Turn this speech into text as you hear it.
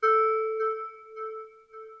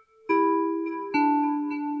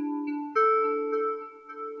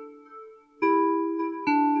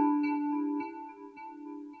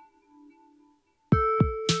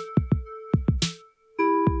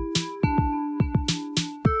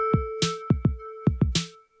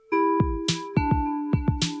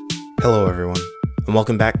Hello everyone, and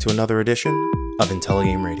welcome back to another edition of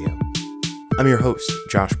IntelliGame Radio. I'm your host,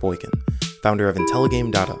 Josh Boykin, founder of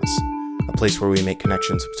IntelliGame.us, a place where we make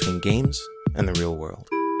connections between games and the real world.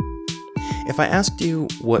 If I asked you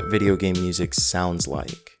what video game music sounds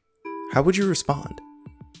like, how would you respond?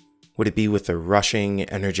 Would it be with the rushing,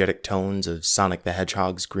 energetic tones of Sonic the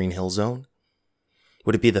Hedgehog's Green Hill Zone?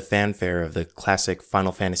 Would it be the fanfare of the classic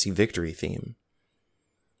Final Fantasy Victory theme?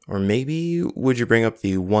 Or maybe would you bring up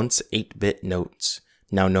the once 8-bit notes,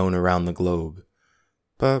 now known around the globe?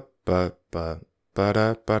 The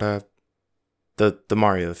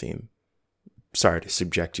Mario theme. Sorry to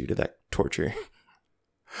subject you to that torture.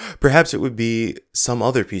 Perhaps it would be some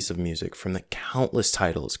other piece of music from the countless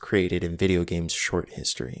titles created in video games' short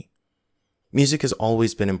history. Music has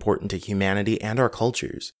always been important to humanity and our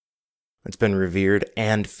cultures. It's been revered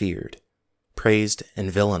and feared, praised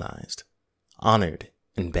and villainized, honored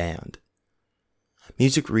and banned.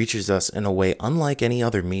 Music reaches us in a way unlike any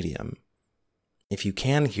other medium. If you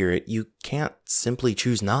can hear it, you can't simply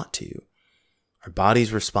choose not to. Our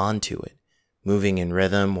bodies respond to it, moving in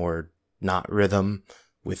rhythm or not rhythm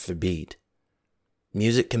with the beat.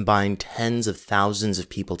 Music can bind tens of thousands of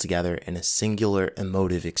people together in a singular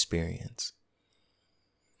emotive experience.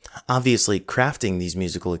 Obviously, crafting these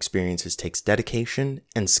musical experiences takes dedication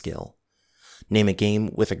and skill. Name a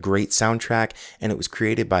game with a great soundtrack, and it was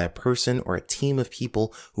created by a person or a team of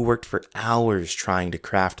people who worked for hours trying to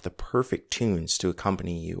craft the perfect tunes to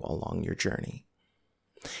accompany you along your journey.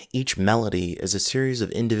 Each melody is a series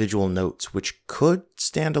of individual notes which could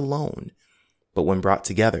stand alone, but when brought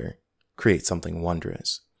together, create something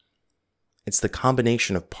wondrous. It's the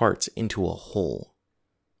combination of parts into a whole.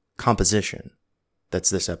 Composition.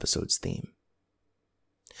 That's this episode's theme.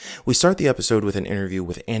 We start the episode with an interview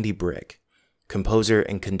with Andy Brick, composer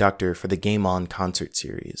and conductor for the Game On concert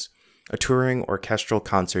series, a touring orchestral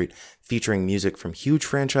concert featuring music from huge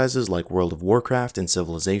franchises like World of Warcraft and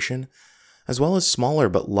Civilization, as well as smaller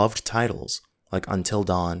but loved titles like Until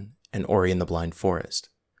Dawn and Ori and the Blind Forest.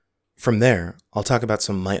 From there, I'll talk about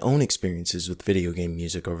some of my own experiences with video game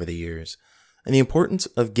music over the years, and the importance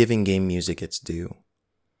of giving game music its due.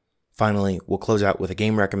 Finally, we'll close out with a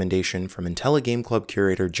game recommendation from IntelliGame Club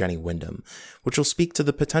curator Jenny Wyndham, which will speak to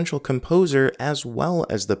the potential composer as well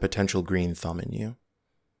as the potential green thumb in you.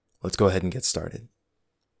 Let's go ahead and get started.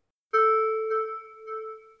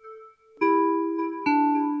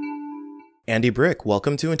 Andy Brick,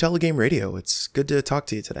 welcome to IntelliGame Radio. It's good to talk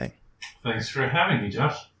to you today. Thanks for having me,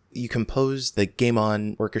 Josh. You composed the Game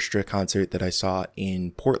On Orchestra concert that I saw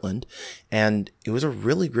in Portland, and it was a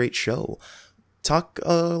really great show. Talk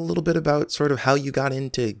a little bit about sort of how you got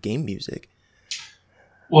into game music.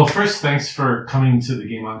 Well, first, thanks for coming to the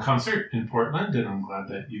Game On concert in Portland, and I'm glad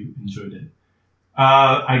that you enjoyed it.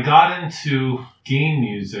 I got into game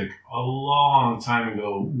music a long time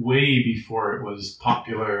ago, way before it was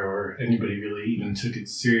popular or anybody really even took it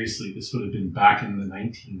seriously. This would have been back in the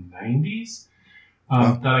 1990s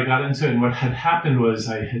that I got into it. And what had happened was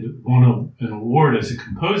I had won an award as a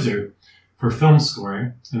composer for film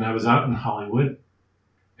scoring, and I was out in Hollywood.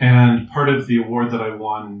 And part of the award that I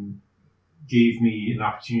won gave me an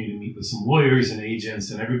opportunity to meet with some lawyers and agents,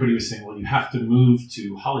 and everybody was saying, well, you have to move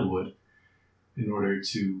to Hollywood in order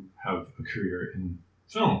to have a career in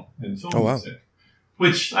film and film music,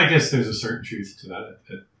 which I guess there's a certain truth to that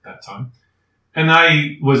at that time. And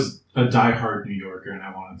I was a diehard New Yorker, and I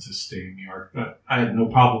wanted to stay in New York, but I had no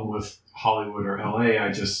problem with Hollywood or LA.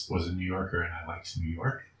 I just was a New Yorker, and I liked New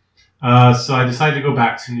York. So I decided to go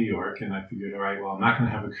back to New York, and I figured, all right, well, I'm not going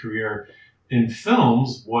to have a career in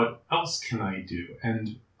films. What else can I do?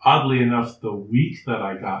 And oddly enough, the week that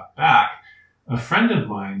I got back, a friend of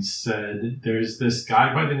mine said, there's this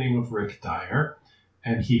guy by the name of Rick Dyer,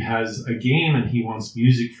 and he has a game, and he wants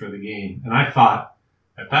music for the game. And I thought,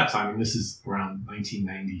 at that time, and this is around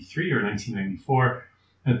 1993 or 1994,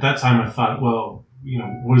 at that time I thought, well, you know,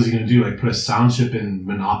 what is he going to do? Like put a sound chip in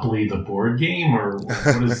Monopoly, the board game, or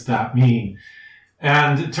what does that mean?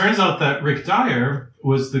 And it turns out that Rick Dyer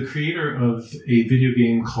was the creator of a video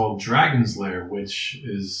game called Dragon's Lair, which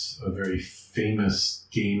is a very famous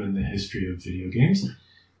game in the history of video games.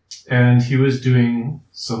 And he was doing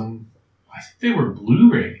some, I think they were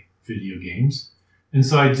Blu-ray video games. And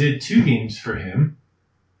so I did 2 games for him.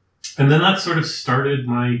 And then that sort of started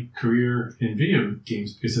my career in video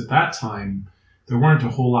games, because at that time, there weren't a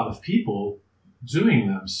whole lot of people doing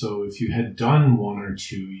them. So if you had done 1 or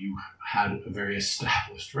 2, you had a very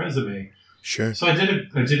established resume. Sure. So I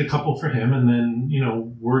did a couple for him, and then, you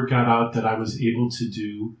know, word got out that I was able to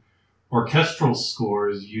do orchestral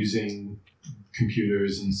scores using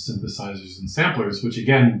computers and synthesizers and samplers, which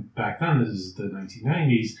again, back then, this is the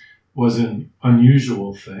 1990s, was an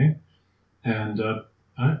unusual thing. And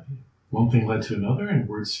one thing led to another, and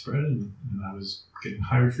word spread, and I was getting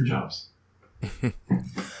hired for jobs.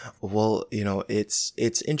 Well,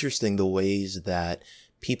 it's interesting the ways that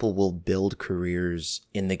people will build careers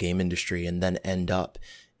in the game industry and then end up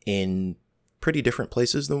in pretty different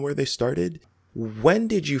places than where they started. When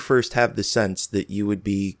did you first have the sense that you would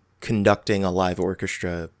be conducting a live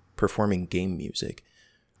orchestra performing game music?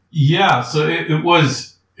 Yeah, so it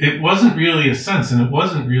wasn't really a sense, and it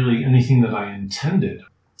wasn't really anything that I intended.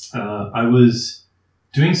 I was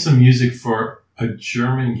doing some music for a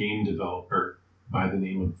German game developer by the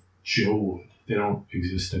name of JoeWood. They don't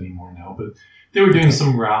exist anymore now, but they were doing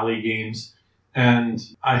some rally games. And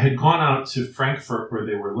I had gone out to Frankfurt, where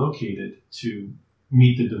they were located, to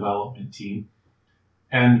meet the development team.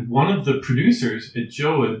 And one of the producers at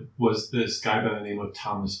JoeWood was this guy by the name of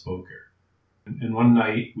Thomas Boker. And one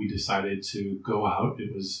night we decided to go out.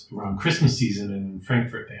 It was around Christmas season, and in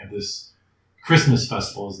Frankfurt they have this Christmas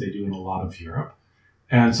festival, as they do in a lot of Europe.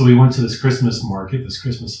 And so we went to this Christmas market, this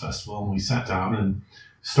Christmas festival, and we sat down and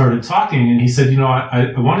started talking. And he said,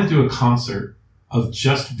 I want to do a concert of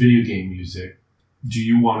just video game music. Do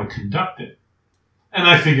you want to conduct it? And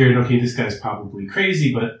I figured, okay, this guy's probably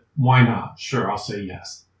crazy, but why not? Sure, I'll say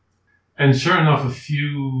yes. And sure enough, a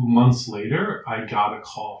few months later, I got a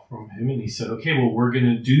call from him, and he said, okay, well, we're going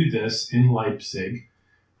to do this in Leipzig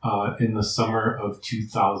in the summer of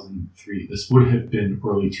 2003. This would have been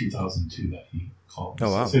early 2002 that he called me.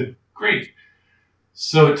 Oh, wow. So I said, great.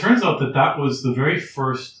 So it turns out that was the very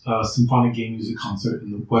first symphonic game music concert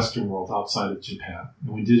in the Western world outside of Japan.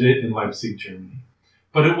 And we did it in Leipzig, Germany.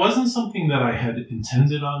 But it wasn't something that I had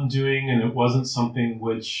intended on doing, and it wasn't something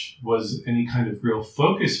which was any kind of real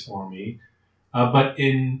focus for me. But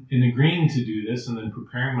in agreeing to do this and then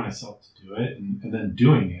preparing myself to do it and then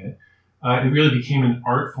doing it, it really became an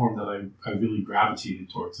art form that I really gravitated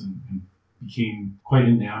towards and became quite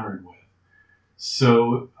enamored with.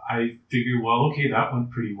 So I figured, well, okay, that went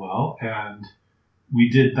pretty well. And we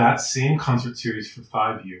did that same concert series for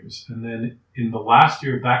 5 years. And then in the last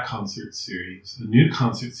year of that concert series, a new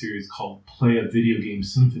concert series called Play a Video Game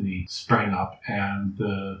Symphony sprang up. And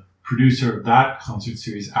the producer of that concert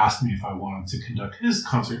series asked me if I wanted to conduct his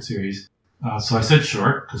concert series. So I said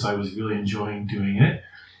sure, because I was really enjoying doing it.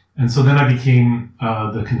 And so then I became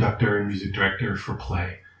the conductor and music director for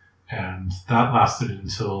Play. And that lasted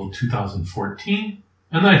until 2014.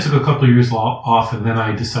 And then I took a couple of years off, and then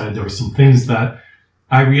I decided there were some things that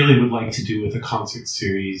I really would like to do with a concert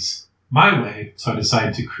series my way. So I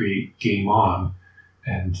decided to create Game On,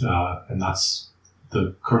 and that's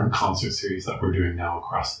the current concert series that we're doing now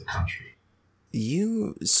across the country.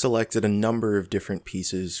 You selected a number of different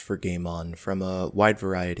pieces for Game On from a wide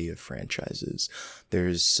variety of franchises.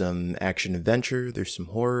 There's some action-adventure, there's some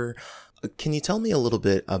horror. Can you tell me a little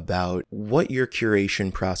bit about what your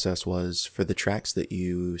curation process was for the tracks that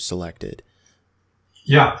you selected?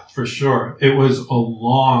 Yeah, for sure. It was a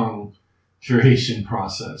long curation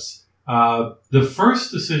process. The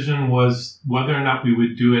first decision was whether or not we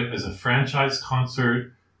would do it as a franchise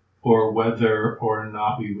concert or whether or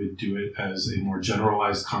not we would do it as a more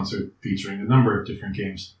generalized concert featuring a number of different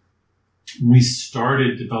games. We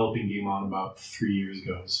started developing Game On about 3 years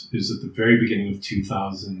ago. It was at the very beginning of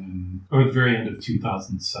 2000 or the very end of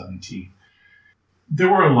 2017. There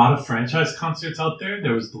were a lot of franchise concerts out there.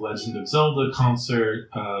 There was the Legend of Zelda concert.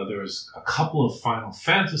 There was a couple of Final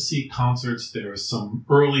Fantasy concerts. There were some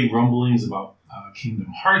early rumblings about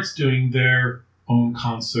Kingdom Hearts doing their own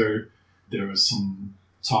concert. There was some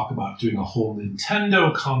talk about doing a whole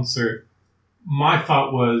Nintendo concert. My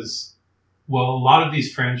thought was, well, a lot of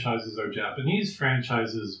these franchises are Japanese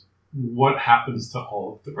franchises. What happens to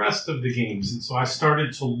all of the rest of the games? And so I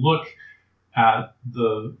started to look at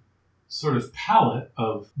the sort of palette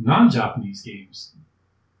of non-Japanese games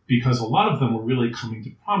because a lot of them were really coming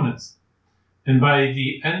to prominence. And by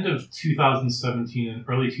the end of 2017 and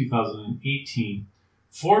early 2018,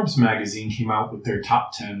 Forbes magazine came out with their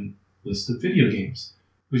top 10 list of video games,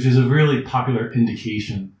 which is a really popular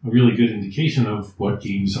indication, a really good indication of what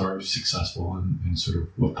games are successful and sort of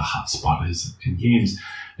what the hot spot is in games.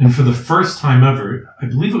 And for the first time ever, I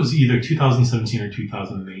believe it was either 2017 or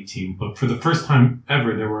 2018, but for the first time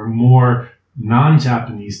ever, there were more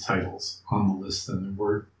non-Japanese titles on the list than there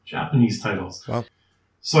were Japanese titles. Wow.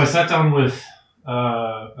 So I sat down with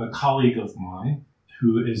a colleague of mine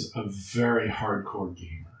who is a very hardcore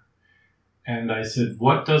gamer. And I said,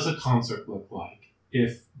 what does a concert look like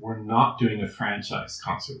if we're not doing a franchise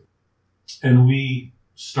concert? And we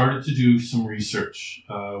started to do some research.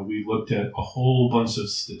 We looked at a whole bunch of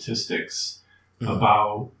statistics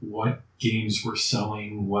about what games were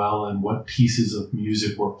selling well and what pieces of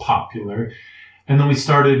music were popular. And then we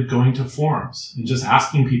started going to forums and just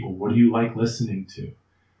asking people, what do you like listening to?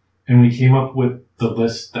 And we came up with the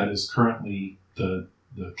list that is currently the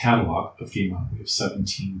catalog of Game On. We have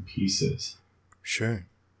 17 pieces. Sure.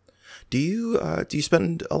 Do you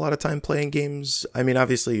spend a lot of time playing games? I mean,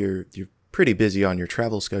 obviously you're pretty busy on your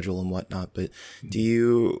travel schedule and whatnot, but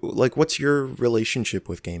what's your relationship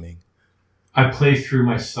with gaming? I play through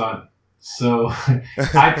my son. So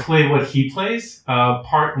I play what he plays,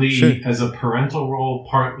 partly as a parental role,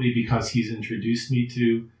 partly because he's introduced me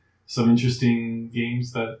to some interesting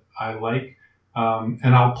games that I like.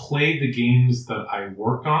 And I'll play the games that I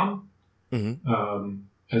work on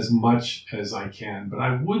as much as I can. But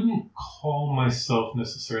I wouldn't call myself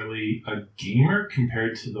necessarily a gamer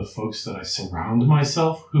compared to the folks that I surround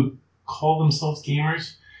myself who call themselves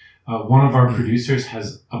gamers. One of our producers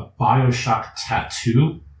has a BioShock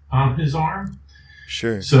tattoo on his arm.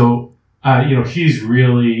 Sure. So, he's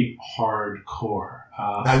really hardcore.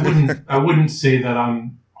 I wouldn't say that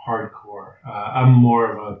I'm hardcore. I'm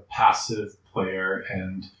more of a passive player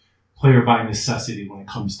and player by necessity when it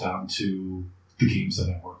comes down to the games that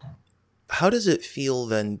I work on. How does it feel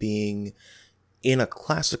then being in a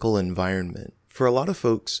classical environment? For a lot of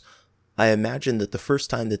folks, I imagine that the first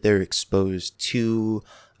time that they're exposed to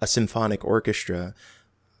a symphonic orchestra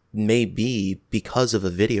may be because of a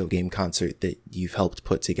video game concert that you've helped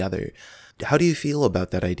put together. How do you feel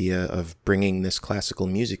about that idea of bringing this classical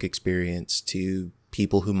music experience to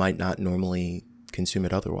people who might not normally consume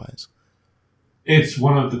it otherwise? It's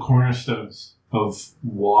one of the cornerstones of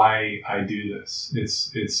why I do this.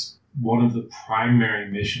 It's one of the primary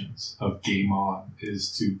missions of Game On is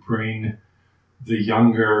to bring the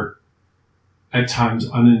younger, at times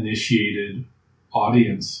uninitiated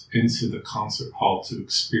audience into the concert hall to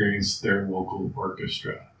experience their local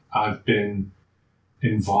orchestra. I've been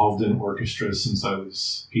involved in orchestras since I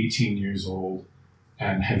was 18 years old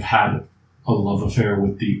and have had a love affair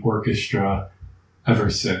with the orchestra ever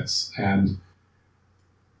since. And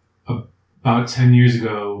about 10 years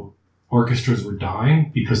ago, orchestras were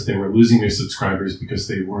dying because they were losing their subscribers because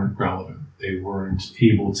they weren't relevant. They weren't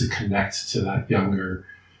able to connect to that younger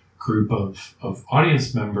group of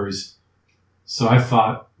audience members. So I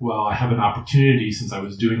thought, well, I have an opportunity since I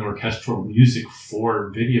was doing orchestral music for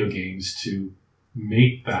video games to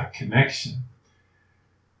make that connection.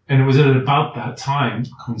 And it was at about that time,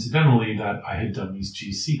 coincidentally, that I had done these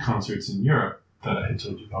GC concerts in Europe that I had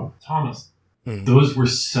told you about with Thomas. Those were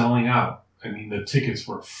selling out. I mean, the tickets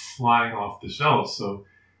were flying off the shelves. So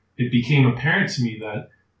it became apparent to me that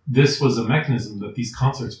this was a mechanism, that these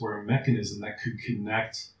concerts were a mechanism that could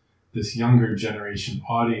connect this younger generation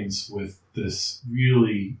audience with this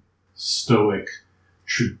really stoic,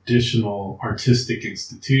 traditional artistic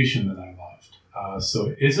institution that I loved.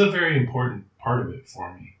 So it's a very important part of it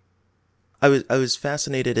for me. I was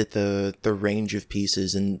fascinated at the range of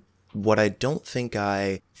pieces, and what I don't think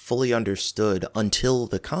I fully understood until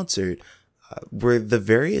the concert were the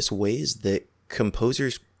various ways that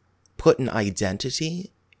composers put an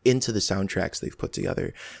identity into the soundtracks they've put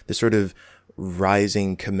together. The sort of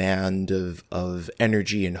rising command of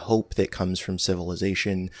energy and hope that comes from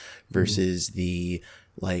Civilization versus the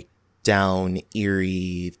down,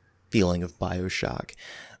 eerie feeling of BioShock.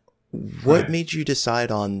 What made you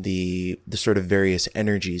decide on the sort of various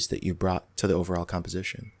energies that you brought to the overall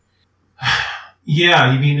composition?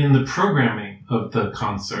 Yeah, you mean in the programming of the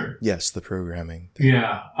concert? Yes, the programming.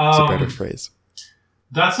 Yeah. It's a better phrase.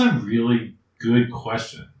 That's a really good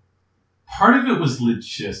question. Part of it was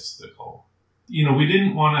logistical. We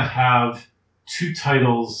didn't want to have two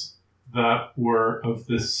titles that were of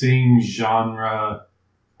the same genre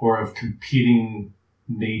or of competing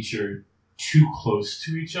nature too close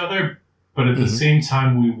to each other. But at the same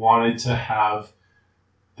time, we wanted to have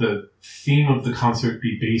the theme of the concert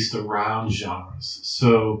be based around genres.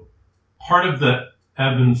 So part of the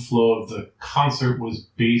ebb and flow of the concert was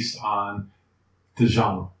based on the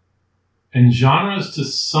genre. And genres, to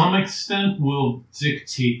some extent, will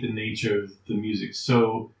dictate the nature of the music.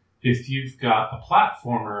 So if you've got a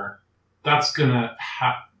platformer, that's going to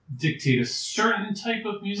dictate a certain type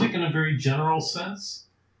of music in a very general sense.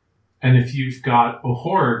 And if you've got a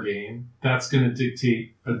horror game, that's going to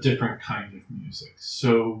dictate a different kind of music.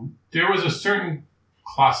 So there was a certain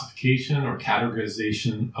classification or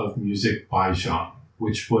categorization of music by genre,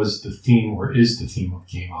 which was the theme or is the theme of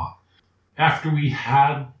Game On. After we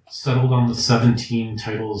had settled on the 17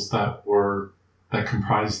 titles that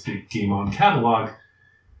comprised the Game On catalog,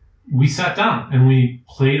 we sat down and we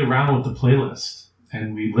played around with the playlist.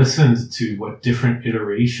 and we listened to what different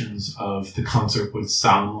iterations of the concert would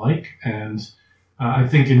sound like. And I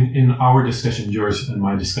think in our discussion, yours and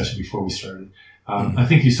my discussion before we started, I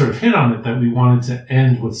think you sort of hit on it, that we wanted to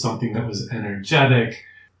end with something that was energetic.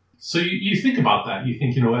 So you think about that. You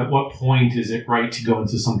think, at what point is it right to go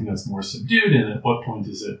into something that's more subdued, and at what point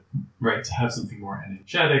is it right to have something more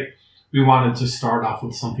energetic? We wanted to start off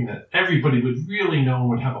with something that everybody would really know and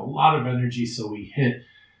would have a lot of energy, so we hit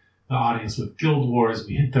the audience with Guild Wars.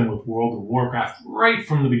 We hit them with World of Warcraft right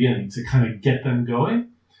from the beginning to kind of get them going.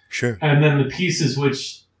 Sure. And then the pieces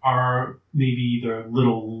which are maybe either a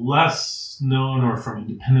little less known or from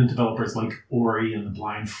independent developers like Ori and the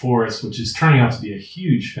Blind Forest, which is turning out to be a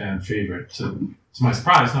huge fan favorite. To my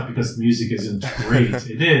surprise, not because the music isn't great.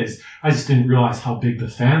 It is. I just didn't realize how big the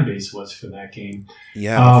fan base was for that game.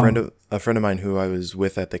 Yeah, a friend of mine who I was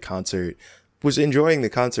with at the concert was enjoying the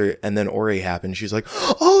concert, and then Ori happened. She's like,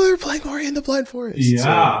 "Oh, they're playing Ori in the Blind Forest."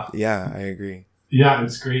 Yeah. So, yeah, I agree. Yeah,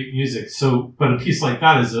 it's great music. So, but a piece like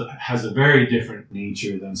that has a very different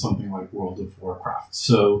nature than something like World of Warcraft.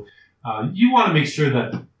 So, you want to make sure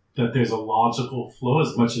that there's a logical flow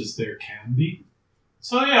as much as there can be.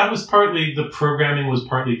 So, yeah, the programming was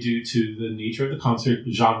partly due to the nature of the concert,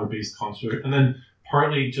 the genre-based concert, and then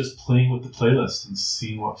partly just playing with the playlist and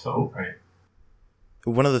seeing what felt right.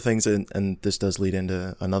 One of the things, and this does lead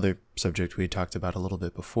into another subject we talked about a little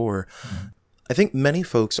bit before, I think many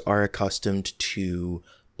folks are accustomed to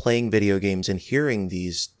playing video games and hearing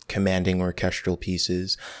these commanding orchestral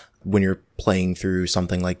pieces when you're playing through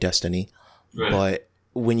something like Destiny. Right. But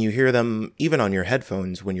when you hear them, even on your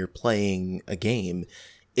headphones, when you're playing a game,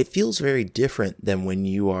 it feels very different than when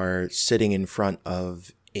you are sitting in front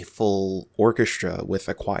of a full orchestra with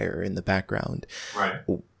a choir in the background. Right.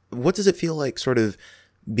 What does it feel like sort of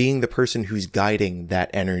being the person who's guiding that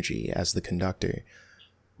energy as the conductor?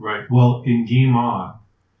 Right. Well, in Game On,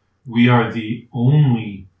 we are the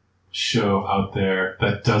only show out there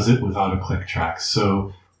that does it without a click track.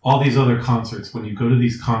 So all these other concerts, when you go to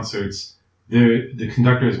these concerts, the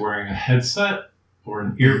conductor is wearing a headset or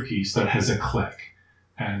an earpiece that has a click.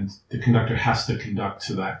 And the conductor has to conduct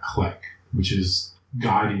to that click, which is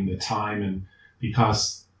guiding the time. And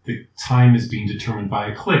because the time is being determined by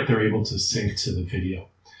a click, they're able to sync to the video.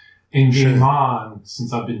 In Game On,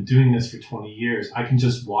 since I've been doing this for 20 years, I can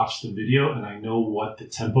just watch the video and I know what the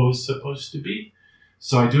tempo is supposed to be.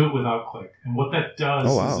 So I do it without click. And what that does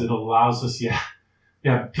is it allows us,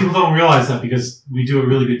 people don't realize that because we do a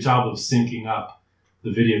really good job of syncing up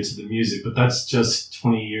the video to the music, but that's just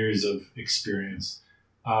 20 years of experience.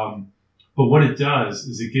 But what it does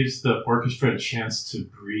is it gives the orchestra a chance to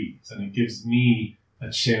breathe, and it gives me a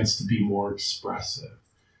chance to be more expressive.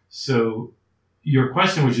 So your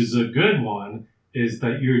question, which is a good one, is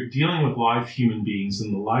that you're dealing with live human beings,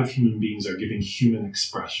 and the live human beings are giving human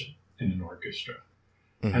expression in an orchestra.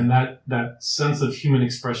 Mm-hmm. And that sense of human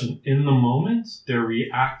expression in the moment, they're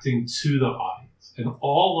reacting to the audience. And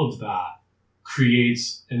all of that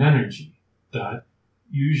creates an energy that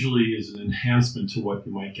usually is an enhancement to what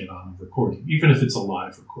you might get on a recording, even if it's a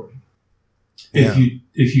live recording. Yeah.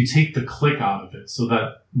 If you take the click out of it, so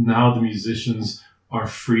that now the musicians are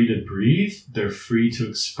free to breathe, they're free to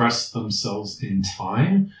express themselves in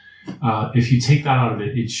time. If you take that out of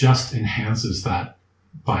it, it just enhances that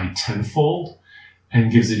by tenfold and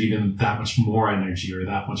gives it even that much more energy or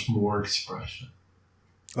that much more expression.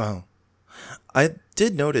 Wow. I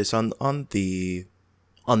did notice on the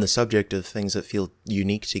subject of things that feel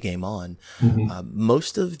unique to Game On,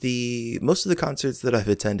 most of the concerts that I've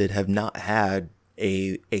attended have not had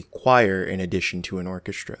a choir in addition to an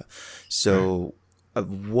orchestra. So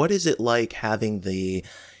what is it like having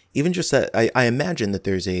even just that? I imagine that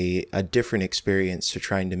there's a different experience to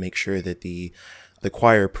trying to make sure that the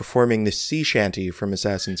choir performing the sea shanty from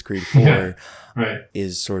Assassin's Creed 4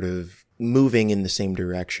 is sort of moving in the same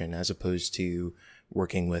direction as opposed to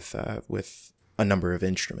working with a number of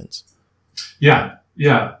instruments. Yeah.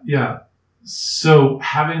 So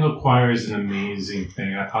having a choir is an amazing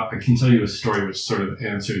thing. I can tell you a story which sort of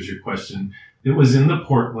answers your question. It was in the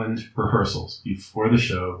Portland rehearsals before the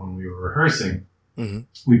show when we were rehearsing. Mm-hmm.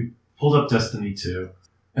 We pulled up Destiny 2,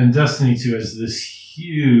 and Destiny 2 has this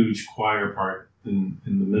huge choir part in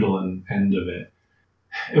the middle and end of it.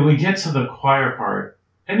 And we get to the choir part,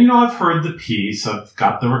 and I've heard the piece, I've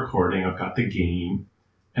got the recording, I've got the game,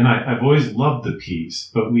 and I've always loved the piece,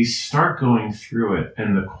 but we start going through it,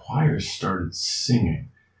 and the choir started singing.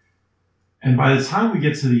 And by the time we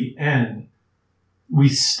get to the end, we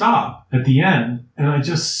stop at the end, and I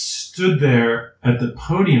just stood there at the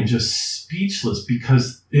podium just speechless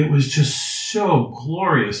because it was just so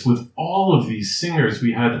glorious with all of these singers.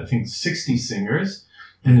 We had, I think, 60 singers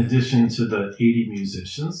in addition to the 80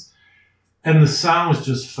 musicians. And the sound was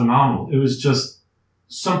just phenomenal. It was just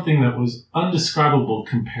something that was undescribable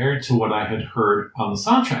compared to what I had heard on the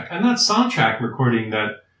soundtrack. And that soundtrack recording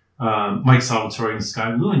that Mike Salvatore and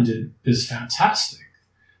Sky Lewin did is fantastic.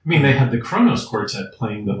 I mean, they had the Kronos Quartet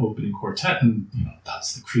playing the opening quartet, and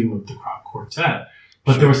that's the cream of the crop quartet.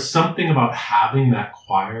 But there was something about having that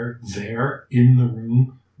choir there in the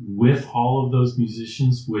room with all of those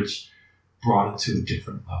musicians, which brought it to a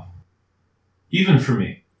different level, even for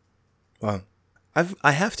me. Wow.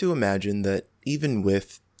 I have to imagine that even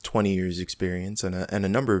with 20 years experience and a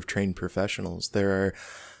number of trained professionals, there are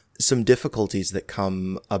some difficulties that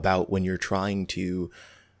come about when you're trying to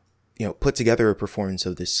put together a performance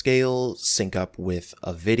of this scale, sync up with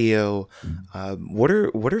a video. What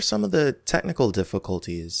are some of the technical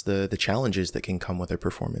difficulties, the challenges that can come with a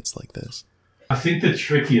performance like this? I think the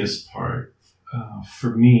trickiest part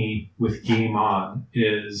for me with Game On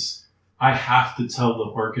is I have to tell the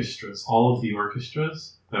orchestras, all of the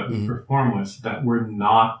orchestras that we perform with, that we're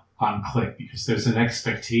not on click, because there's an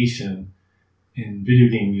expectation in video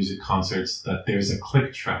game music concerts that there's a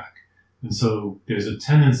click track. And so there's a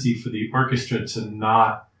tendency for the orchestra to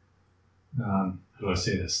not, how do I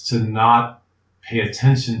say this, to not pay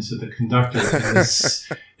attention to the conductor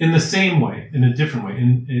in the same way, in a different way.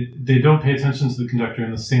 And they don't pay attention to the conductor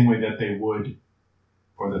in the same way that they would,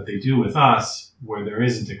 or that they do with us, where there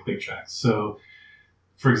isn't a click track. So,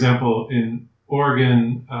 for example, in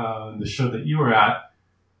Oregon, the show that you were at,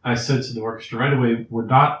 I said to the orchestra right away, we're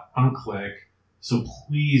not on click. So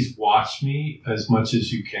please watch me as much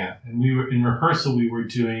as you can. And we were in rehearsal, we were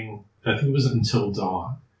doing, I think it was Until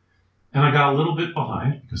Dawn. And I got a little bit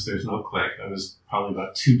behind because there's no click. I was probably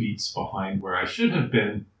about 2 beats behind where I should have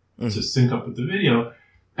been to sync up with the video.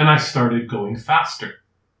 And I started going faster.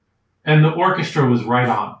 And the orchestra was right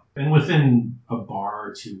on. And within a bar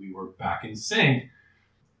or two, we were back in sync.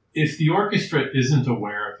 If the orchestra isn't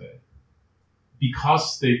aware of it,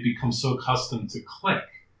 because they've become so accustomed to click,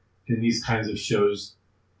 in these kinds of shows,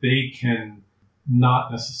 they can not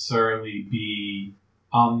necessarily be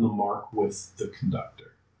on the mark with the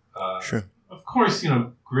conductor. Sure. Of course,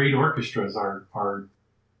 great orchestras are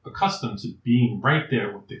accustomed to being right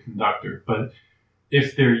there with the conductor, but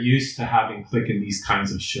if they're used to having click in these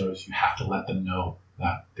kinds of shows, you have to let them know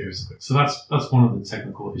that there's a click. So that's one of the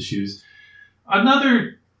technical issues.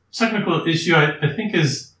 Another technical issue I think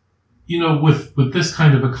is, with this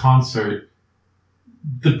kind of a concert,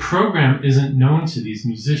 the program isn't known to these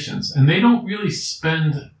musicians, and they don't really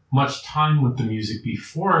spend much time with the music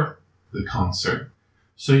before the concert.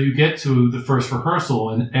 So you get to the first rehearsal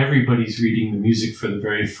and everybody's reading the music for the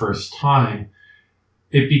very first time.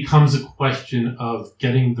 It becomes a question of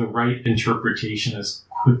getting the right interpretation as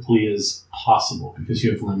quickly as possible because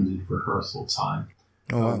you have limited rehearsal time.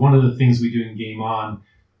 Oh, wow. One of the things we do in Game On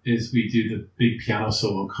is we do the big piano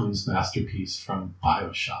solo Kohn's masterpiece from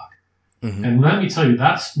BioShock. Mm-hmm. And let me tell you,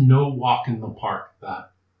 that's no walk in the park,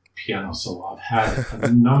 that piano solo. I've had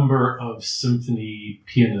a number of symphony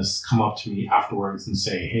pianists come up to me afterwards and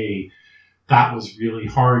say, hey, that was really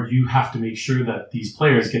hard. You have to make sure that these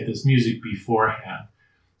players get this music beforehand.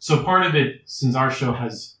 So part of it, since our show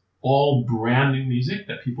has all brand new music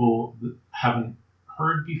that people haven't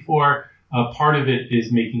heard before, part of it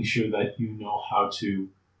is making sure that you know how to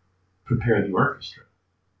prepare the orchestra.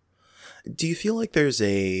 Do you feel like there's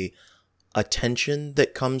a tension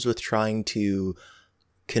that comes with trying to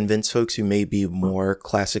convince folks who may be more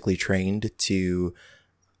classically trained to,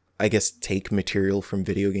 I guess, take material from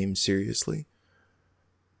video games seriously?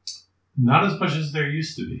 Not as much as there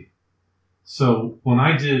used to be. So when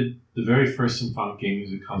I did the very first symphonic game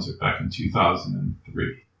music concert back in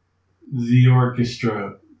 2003, the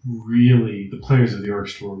players of the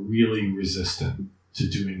orchestra were really resistant to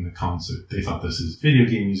doing the concert. They thought, this is video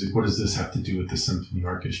game music. What does this have to do with the symphony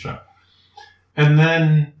orchestra? And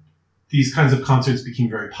then these kinds of concerts became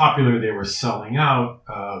very popular. They were selling out.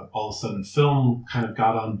 All of a sudden, film kind of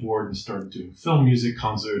got on board and started doing film music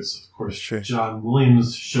concerts. Of course, sure. John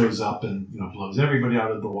Williams shows up and blows everybody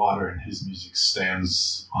out of the water, and his music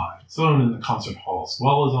stands on its own in the concert hall as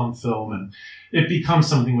well as on film. And it becomes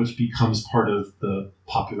something which becomes part of the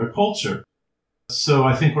popular culture. So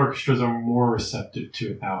I think orchestras are more receptive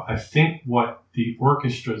to it now. I think what the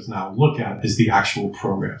orchestras now look at is the actual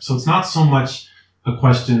program. So it's not so much a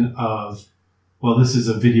question of, well, this is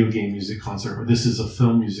a video game music concert, or this is a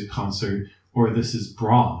film music concert, or this is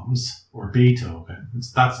Brahms or Beethoven.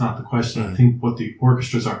 That's not the question. I think what the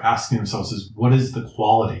orchestras are asking themselves is, what is the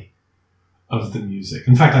quality of the music?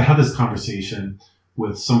 In fact, I had this conversation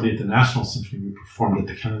with somebody at the National Symphony. We performed at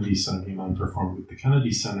the Kennedy Center. Game On performed with the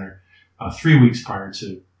Kennedy Center 3 weeks prior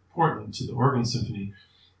to Portland, to the Oregon Symphony.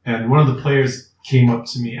 And one of the players came up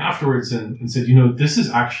to me afterwards and said, this is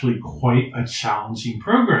actually quite a challenging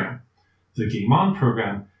program, the Game On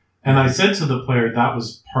program. And I said to the player, that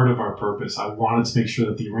was part of our purpose. I wanted to make sure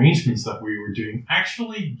that the arrangements that we were doing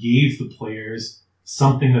actually gave the players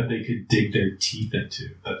something that they could dig their teeth into,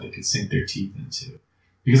 that they could sink their teeth into.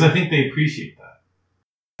 Because I think they appreciate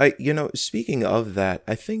that. Speaking of that,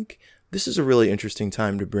 I think this is a really interesting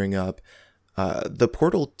time to bring up the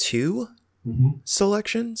Portal 2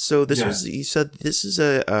 selection. So you said this is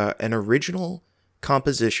an original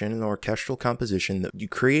composition, an orchestral composition that you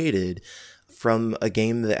created from a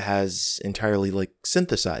game that has entirely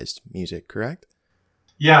synthesized music, correct?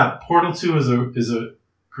 Yeah, Portal 2 is a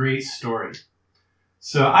great story.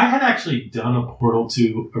 So I had actually done a Portal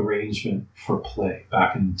 2 arrangement for play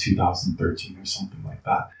back in 2013 or something like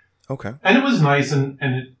that. Okay. And it was nice and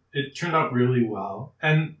it turned out really well.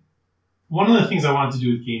 And one of the things I wanted to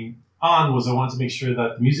do with Game On was I wanted to make sure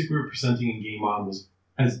that the music we were presenting in Game On was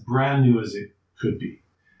as brand new as it could be.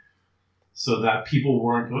 So that people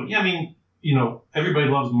weren't going, everybody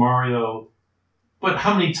loves Mario, but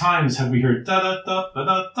how many times have we heard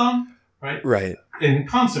da-da-da-da-da-da, right? Right. In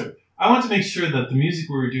concert. I want to make sure that the music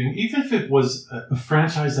we were doing, even if it was a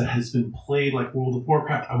franchise that has been played like World of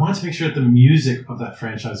Warcraft, I wanted to make sure that the music of that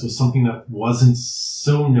franchise was something that wasn't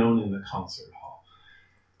so known in the concert hall.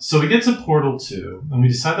 So we get to Portal 2, and we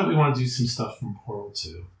decide that we want to do some stuff from Portal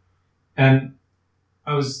 2. And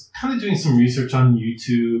I was kind of doing some research on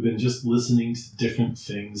YouTube and just listening to different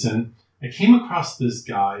things, and I came across this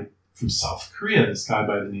guy from South Korea, this guy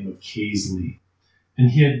by the name of Kaze Lee. And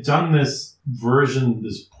he had done this version,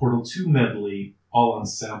 this Portal 2 medley, all on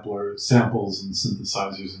samples and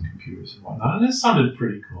synthesizers and computers and whatnot. And it sounded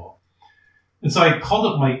pretty cool. And so I called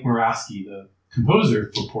up Mike Moraski, the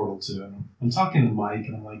composer for Portal 2. And I'm talking to Mike,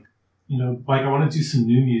 and I'm like, Mike, I want to do some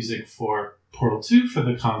new music for Portal 2 for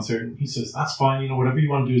the concert. And he says, that's fine. Whatever you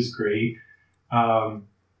want to do is great.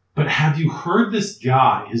 But have you heard this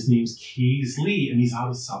guy? His name's Kaze Lee, and he's out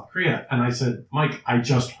of South Korea. And I said, Mike, I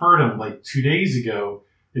just heard him 2 days ago.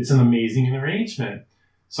 It's an amazing arrangement.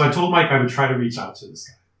 So I told Mike I would try to reach out to this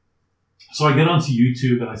guy. So I get onto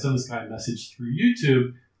YouTube, and I send this guy a message through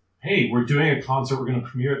YouTube. Hey, we're doing a concert. We're going to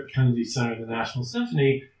premiere at the Kennedy Center at the National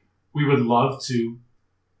Symphony. We would love to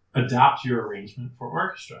adapt your arrangement for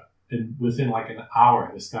orchestra. And within an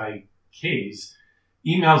hour, this guy, Kaze,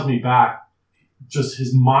 emails me back, just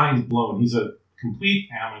his mind blown. He's a complete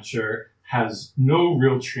amateur, has no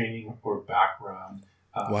real training or background,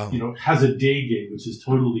 Wow. Has a day gig, which is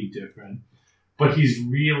totally different, but he's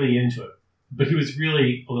really into it. But he was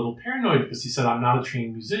really a little paranoid because he said, I'm not a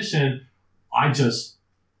trained musician. I just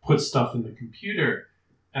put stuff in the computer.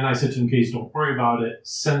 And I said to him, Kaze, don't worry about it.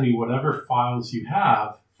 Send me whatever files you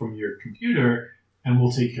have from your computer, and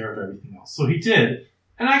we'll take care of everything else. So he did.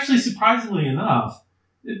 And actually, surprisingly enough,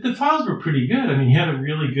 the files were pretty good. I mean, he had a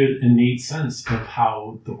really good innate sense of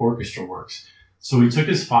how the orchestra works. So we took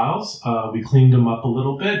his files, we cleaned them up a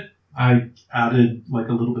little bit. I added a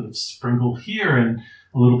little bit of sprinkle here and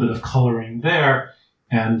a little bit of coloring there,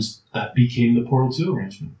 and that became the Portal 2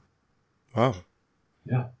 arrangement. Wow.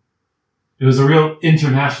 Yeah. It was a real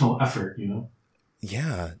international effort,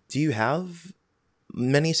 Yeah. Do you have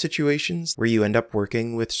many situations where you end up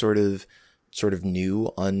working with sort of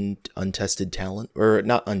new, untested talent, or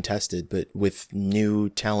not untested, but with new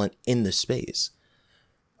talent in the space?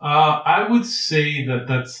 I would say that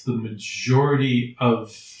that's the majority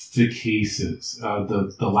of the cases,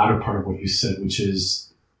 the latter part of what you said, which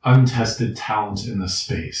is untested talent in the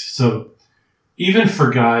space. So even for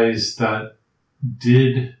guys that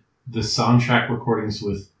did the soundtrack recordings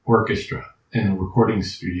with orchestra in a recording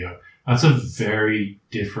studio, that's a very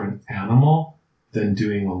different animal than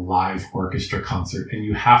doing a live orchestra concert. And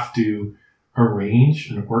you have to arrange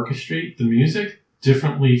and orchestrate the music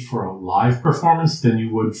differently for a live performance than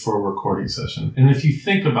you would for a recording session. And if you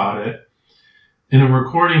think about it, in a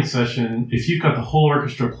recording session, if you've got the whole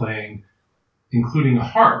orchestra playing, including a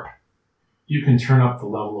harp, you can turn up the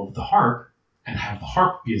level of the harp and have the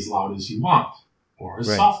harp be as loud as you want or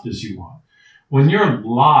as soft as you want. When you're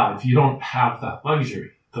live, you don't have that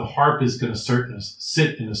luxury. The harp is going to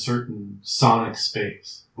sit in a certain sonic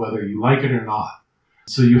space, whether you like it or not.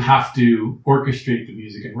 So you have to orchestrate the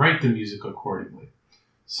music and write the music accordingly.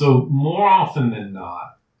 So more often than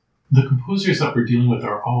not, the composers that we're dealing with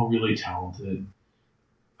are all really talented.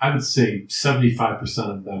 I would say 75%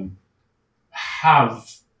 of them have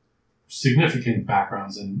significant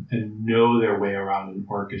backgrounds and know their way around an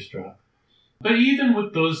orchestra. But even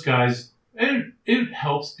with those guys, it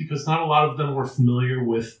helps because not a lot of them were familiar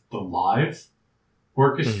with the live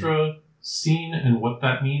orchestra scene and what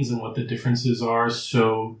that means and what the differences are.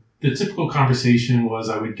 So the typical conversation was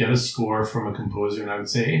I would get a score from a composer and I would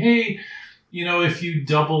say, hey, if you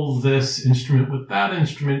double this instrument with that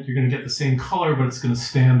instrument, you're going to get the same color, but it's going to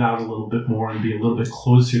stand out a little bit more and be a little bit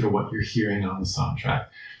closer to what you're hearing on the soundtrack.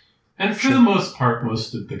 And for the most part,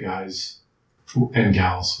 most of the guys and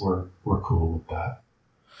gals were cool with that.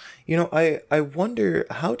 I wonder,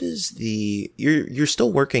 how does you're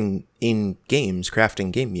still working in games,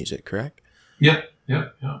 crafting game music, correct? Yep.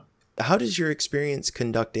 How does your experience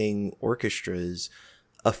conducting orchestras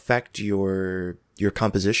affect your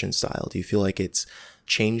composition style? Do you feel like it's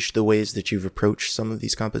changed the ways that you've approached some of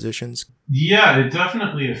these compositions? Yeah, it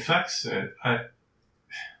definitely affects it.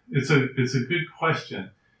 It's a good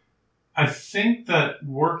question. I think that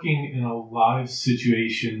working in a live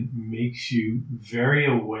situation makes you very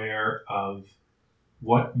aware of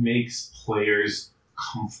what makes players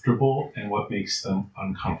comfortable and what makes them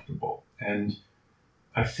uncomfortable. And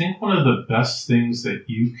I think one of the best things that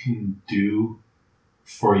you can do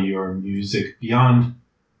for your music, beyond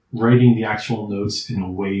writing the actual notes in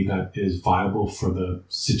a way that is viable for the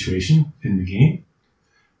situation in the game,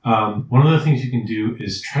 one of the things you can do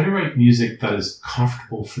is try to write music that is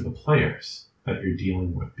comfortable for the players that you're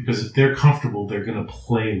dealing with. Because if they're comfortable, they're going to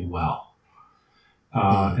play well.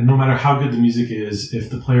 And no matter how good the music is, if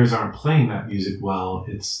the players aren't playing that music well,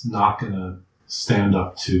 it's not going to stand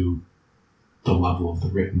up to the level of the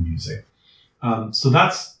written music. So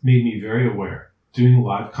that's made me very aware. Doing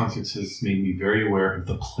live concerts has made me very aware of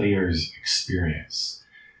the player's experience.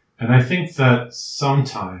 And I think that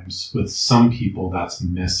sometimes with some people that's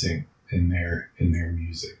missing in their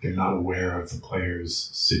music. They're not aware of the player's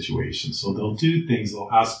situation. So they'll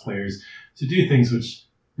ask players to do things which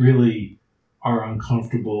really are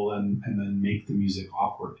uncomfortable and then make the music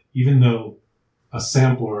awkward. Even though a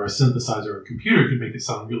sampler or a synthesizer or a computer could make it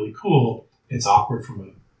sound really cool, it's awkward from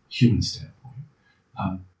a human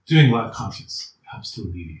standpoint. Doing live concerts helps to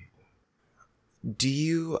alleviate that. Do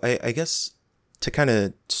you, I guess, to kind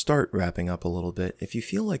of start wrapping up a little bit, if you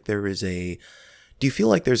feel like do you feel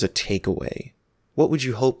like there's a takeaway? What would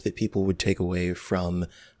you hope that people would take away from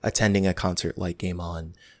attending a concert like Game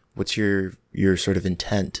On? What's your sort of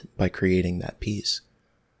intent by creating that piece?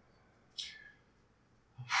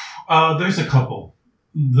 There's a couple.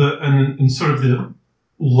 In sort of the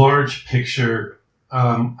large picture,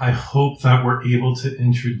 I hope that we're able to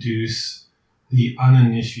introduce the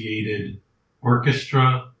uninitiated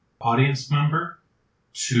orchestra audience member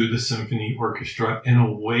to the symphony orchestra in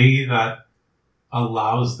a way that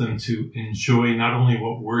allows them to enjoy not only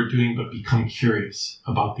what we're doing, but become curious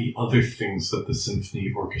about the other things that the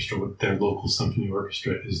symphony orchestra, what their local symphony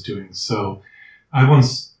orchestra is doing. So I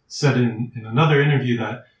once said in another interview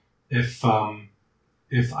that if I'm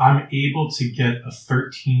able to get a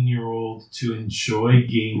 13-year-old to enjoy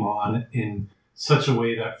Game On in such a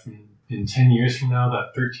way that in 10 years from now,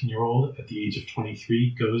 that 13-year-old at the age of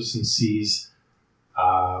 23 goes and sees,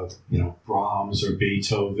 Brahms or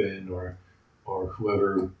Beethoven or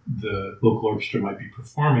whoever the local orchestra might be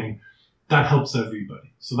performing, that helps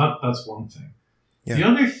everybody. So that's one thing. Yeah. The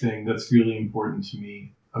other thing that's really important to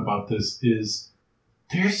me about this is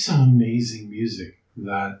there's some amazing music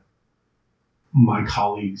that my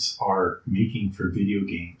colleagues are making for video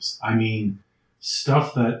games. I mean,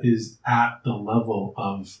 stuff that is at the level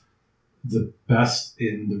of the best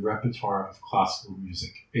in the repertoire of classical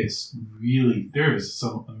music. It's really, there is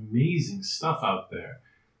some amazing stuff out there.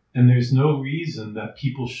 And there's no reason that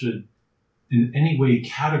people should in any way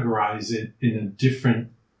categorize it in a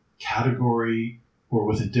different category or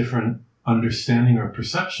with a different understanding or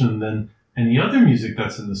perception than any other music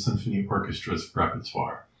that's in the symphony orchestra's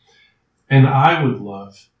repertoire. And I would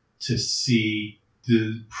love to see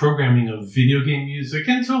the programming of video game music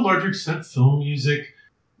and to a larger extent film music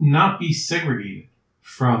not be segregated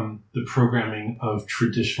from the programming of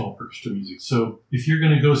traditional orchestra music. So if you're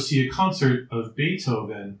going to go see a concert of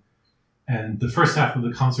Beethoven and the first half of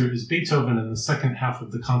the concert is Beethoven and the second half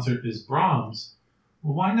of the concert is Brahms,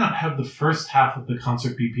 well, why not have the first half of the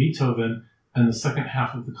concert be Beethoven and the second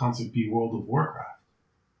half of the concert be World of Warcraft?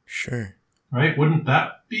 Sure. Right? Wouldn't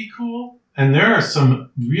that be cool? And there are some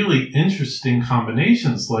really interesting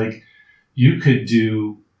combinations. Like you could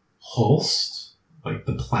do Holst, like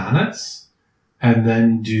the planets, and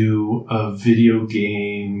then do a video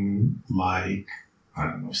game like, I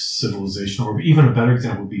don't know, Civilization, or even a better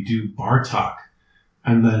example would be do Bartok,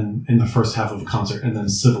 and then in the first half of a concert, and then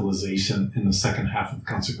Civilization in the second half of the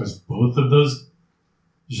concert, because both of those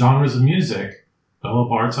genres of music, Bela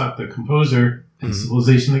Bartok, the composer, and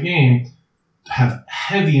Civilization, the game, have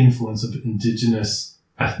heavy influence of indigenous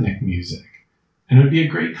ethnic music. And it would be a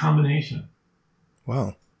great combination.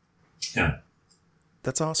 Wow. Yeah.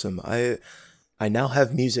 That's awesome. I now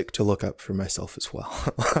have music to look up for myself as well.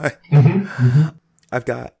 I've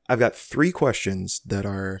got 3 questions that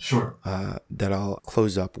are sure that I'll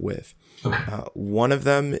close up with. Okay. One of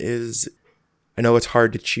them is, I know it's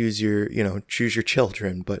hard to choose your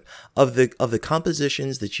children, but of the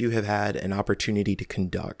compositions that you have had an opportunity to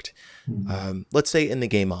conduct, let's say in the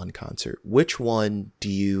Game On concert, which one do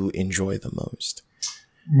you enjoy the most?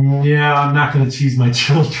 Yeah, I'm not going to choose my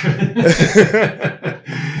children.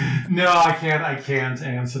 No, I can't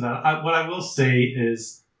answer that. What I will say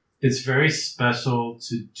is it's very special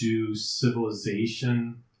to do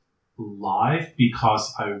Civilization live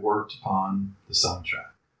because I worked on the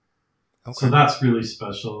soundtrack. Okay. So that's really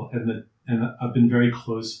special. And I've been very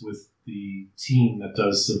close with the team that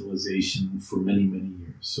does Civilization for many, many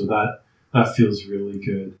years. So that feels really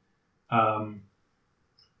good.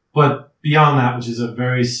 But beyond that, which is a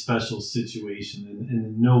very special situation, and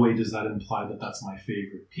in no way does that imply that that's my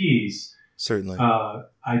favorite piece. Certainly. I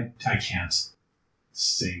can't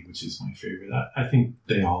say which is my favorite. I think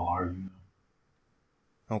they all are,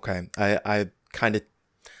 Okay. I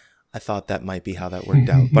thought that might be how that worked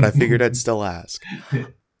out, but I figured I'd still ask.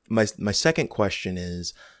 My second question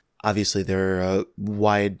is, obviously there are a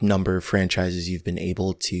wide number of franchises you've been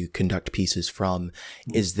able to conduct pieces from.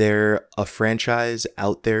 Is there a franchise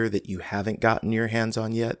out there that you haven't gotten your hands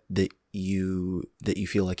on yet that you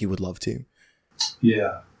feel like you would love to?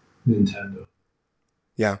 Yeah, Nintendo.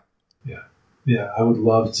 Yeah. Yeah, I would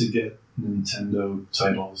love to get Nintendo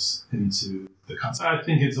titles into the console. I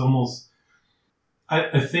think it's almost...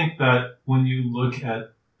 I think that when you look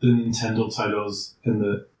at the Nintendo titles and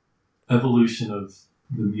the evolution of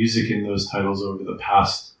the music in those titles over the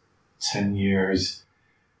past 10 years,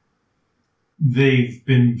 they've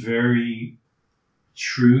been very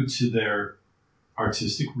true to their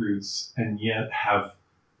artistic roots and yet have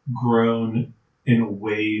grown in a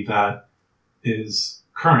way that is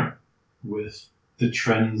current with the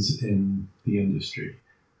trends in the industry.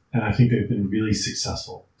 And I think they've been really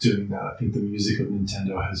successful doing that. I think the music of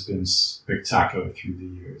Nintendo has been spectacular through the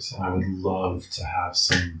years, and I would love to have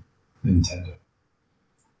some Nintendo.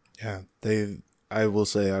 Yeah, I will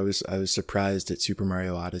say I was surprised at Super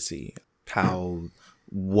Mario Odyssey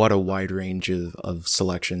what a wide range of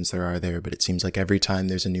selections there are there, but it seems like every time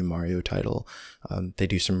there's a new Mario title, they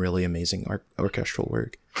do some really amazing orchestral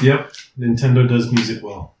work. Yep, Nintendo does music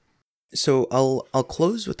well. So I'll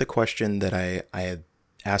close with the question that I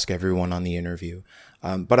ask everyone on the interview,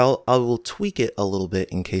 but I will tweak it a little bit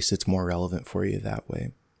in case it's more relevant for you that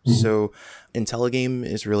way. Mm-hmm. So Intelligame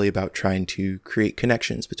is really about trying to create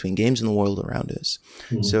connections between games and the world around us.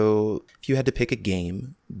 Mm-hmm. So if you had to pick a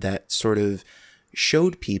game that sort of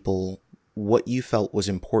showed people what you felt was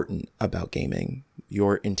important about gaming,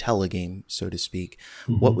 your Intelligame, so to speak,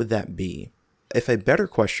 what would that be? If a better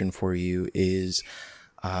question for you is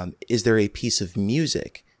there a piece of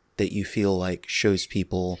music that you feel like shows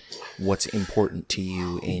people what's important to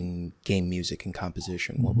you in game music and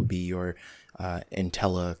composition? What would be your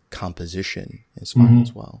Intella composition is fine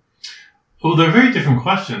as well. Well, they're very different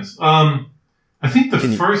questions. I think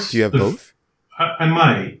first... Do you have both? I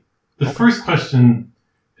might. The first question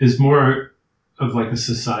is more of like a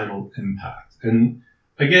societal impact. And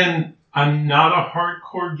again, I'm not a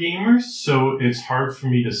hardcore gamer, so it's hard for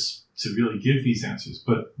me to really give these answers.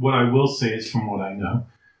 But what I will say is from what I know,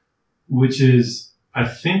 which is I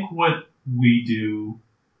think what we do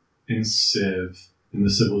in Civ, in the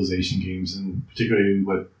Civilization games, and particularly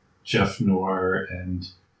what Jeff Noor and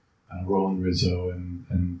Roland Rizzo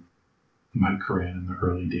and Mike Coran in the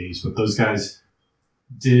early days, what those guys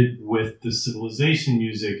did with the Civilization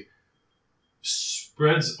music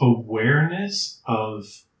spreads awareness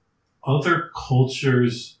of other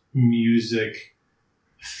cultures' music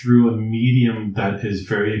through a medium that is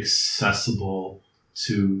very accessible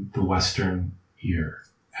to the Western ear.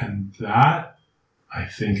 And that, I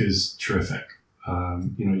think, is terrific.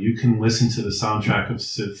 You can listen to the soundtrack of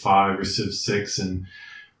Civ 5 or Civ 6 and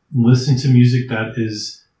listen to music that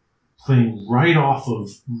is playing right off of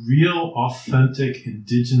real, authentic,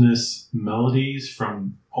 indigenous melodies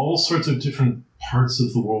from all sorts of different parts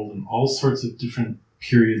of the world and all sorts of different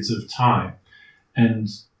periods of time. And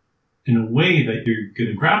in a way that you're going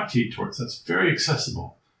to gravitate towards, that's very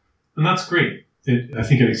accessible. And that's great. I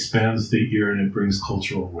think it expands the ear and it brings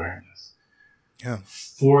cultural awareness. Yeah.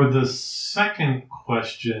 For the second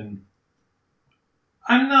question,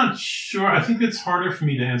 I'm not sure. I think it's harder for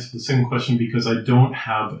me to answer the second question because I don't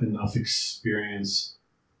have enough experience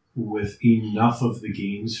with enough of the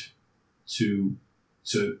games to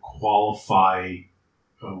qualify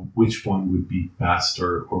which one would be best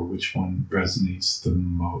or which one resonates the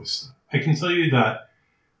most. I can tell you that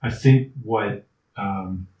I think what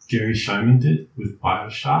Gary Scheinman did with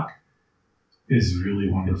BioShock is really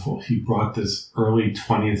wonderful. He brought this early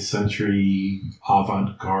 20th century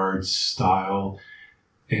avant-garde style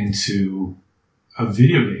into a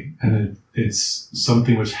video game. And it's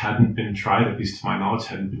something which hadn't been tried, at least to my knowledge,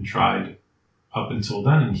 hadn't been tried up until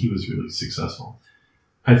then, and he was really successful.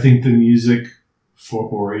 I think the music for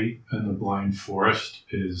Ori and the Blind Forest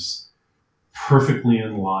is perfectly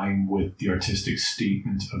in line with the artistic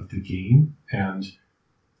statement of the game. And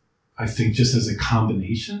I think just as a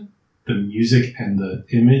combination, the music and the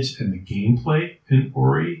image and the gameplay in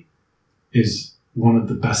Ori is one of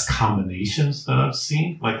the best combinations that I've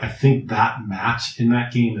seen. Like, I think that match in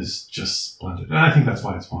that game is just splendid. And I think that's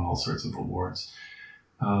why it's won all sorts of awards.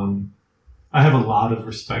 I have a lot of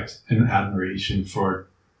respect and admiration for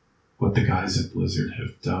what the guys at Blizzard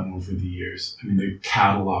have done over the years. I mean, the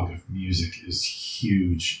catalog of music is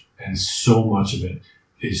huge, and so much of it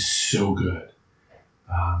is so good.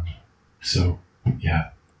 So, yeah,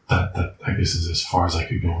 that I guess is as far as I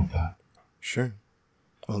could go with that. Sure.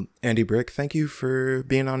 Well, Andy Brick, thank you for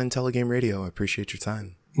being on IntelliGame Radio. I appreciate your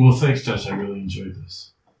time. Well, thanks, Josh. I really enjoyed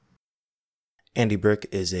this. Andy Brick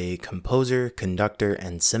is a composer, conductor,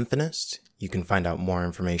 and symphonist. You can find out more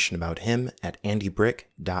information about him at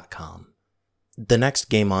andybrick.com. The next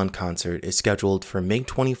Game On concert is scheduled for May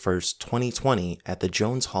 21st, 2020 at the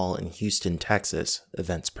Jones Hall in Houston, Texas,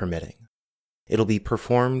 events permitting. It'll be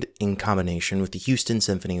performed in combination with the Houston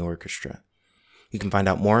Symphony Orchestra. You can find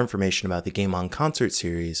out more information about the Game On concert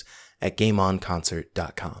series at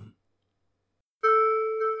gameonconcert.com.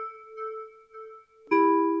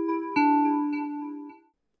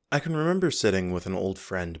 I can remember sitting with an old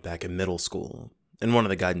friend back in middle school in one of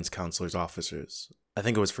the guidance counselor's offices. I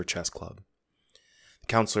think it was for chess club. The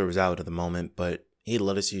counselor was out at the moment, but he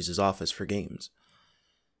let us use his office for games.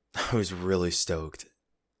 I was really stoked.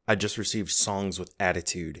 I just received Songs with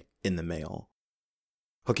Attitude in the mail.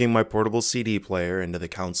 Hooking my portable CD player into the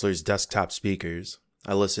counselor's desktop speakers,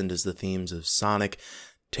 I listened as the themes of Sonic,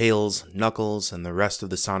 Tails, Knuckles, and the rest of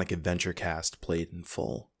the Sonic Adventure cast played in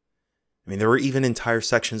full. I mean, there were even entire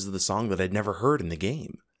sections of the song that I'd never heard in the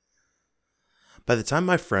game. By the time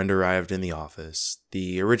my friend arrived in the office,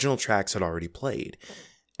 the original tracks had already played,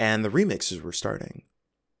 and the remixes were starting.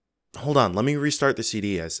 Hold on, let me restart the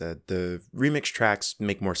CD, I said. The remix tracks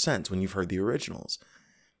make more sense when you've heard the originals.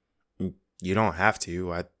 You don't have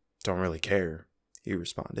to, I don't really care, he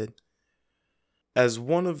responded. As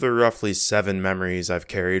one of the roughly 7 memories I've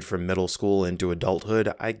carried from middle school into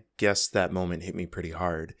adulthood, I guess that moment hit me pretty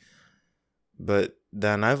hard. But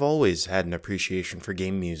then I've always had an appreciation for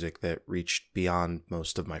game music that reached beyond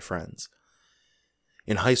most of my friends.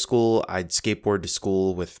 In high school, I'd skateboard to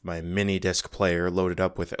school with my mini disc player loaded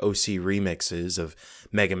up with OC remixes of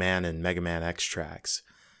Mega Man and Mega Man X tracks.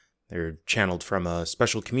 They're channeled from a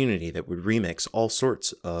special community that would remix all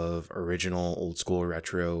sorts of original, old school,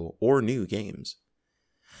 retro, or new games.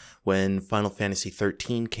 When Final Fantasy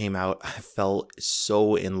XIII came out, I fell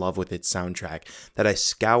so in love with its soundtrack that I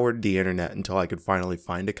scoured the internet until I could finally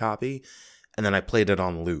find a copy, and then I played it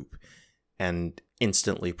on loop, and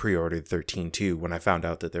instantly pre-ordered 13-2 when I found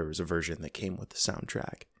out that there was a version that came with the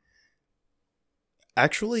soundtrack.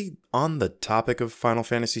 Actually, on the topic of Final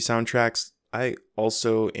Fantasy soundtracks, I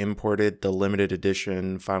also imported the limited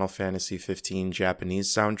edition Final Fantasy XV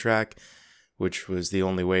Japanese soundtrack, which was the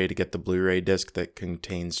only way to get the Blu-ray disc that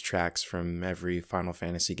contains tracks from every Final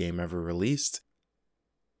Fantasy game ever released.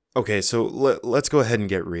 Okay, so let's go ahead and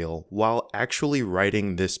get real. While actually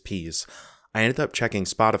writing this piece, I ended up checking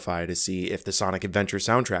Spotify to see if the Sonic Adventure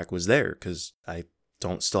soundtrack was there, because I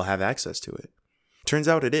don't still have access to it. Turns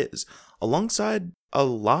out it is, alongside a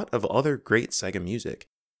lot of other great Sega music.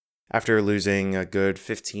 After losing a good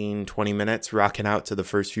 15-20 minutes rocking out to the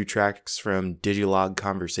first few tracks from Digilog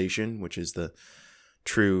Conversation, which is the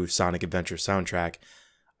true Sonic Adventure soundtrack,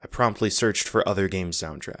 I promptly searched for other game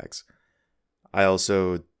soundtracks. I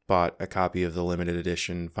also bought a copy of the limited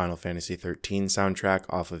edition Final Fantasy XIII soundtrack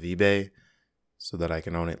off of eBay so that I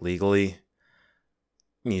can own it legally.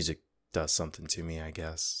 Music does something to me, I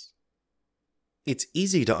guess. It's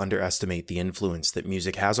easy to underestimate the influence that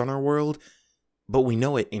music has on our world, but we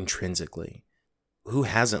know it intrinsically. Who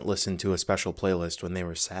hasn't listened to a special playlist when they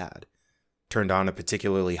were sad? Turned on a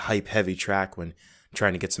particularly hype-heavy track when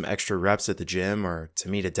trying to get some extra reps at the gym or to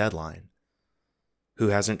meet a deadline? Who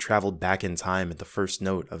hasn't traveled back in time at the first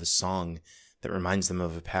note of a song that reminds them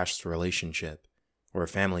of a past relationship or a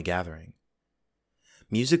family gathering?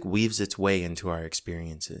 Music weaves its way into our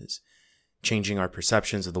experiences, changing our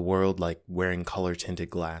perceptions of the world like wearing color-tinted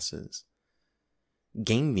glasses.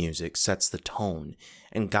 Game music sets the tone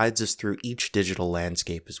and guides us through each digital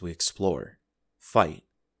landscape as we explore, fight,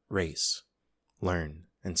 race, learn,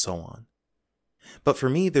 and so on. But for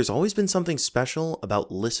me, there's always been something special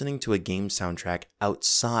about listening to a game soundtrack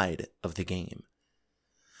outside of the game.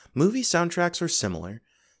 Movie soundtracks are similar.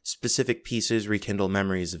 Specific pieces rekindle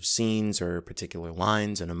memories of scenes or particular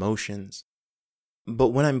lines and emotions. But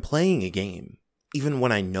when I'm playing a game, even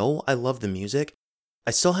when I know I love the music,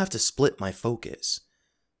 I still have to split my focus.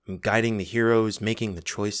 I'm guiding the heroes, making the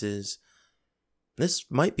choices. This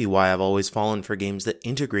might be why I've always fallen for games that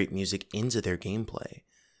integrate music into their gameplay.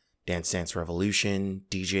 Dance Dance Revolution,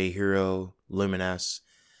 DJ Hero, Lumines,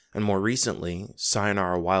 and more recently,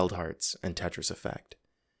 Sayonara Wild Hearts and Tetris Effect.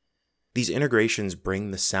 These integrations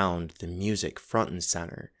bring the sound, the music, front and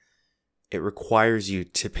center. It requires you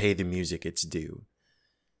to pay the music its due.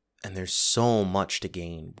 And there's so much to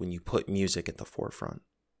gain when you put music at the forefront.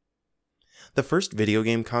 The first video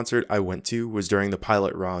game concert I went to was during the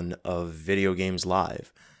pilot run of Video Games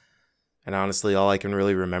Live. And honestly, all I can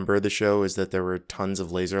really remember of the show is that there were tons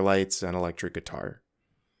of laser lights and electric guitar.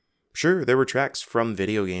 Sure, there were tracks from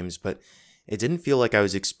video games, but it didn't feel like I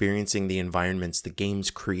was experiencing the environments the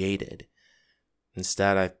games created.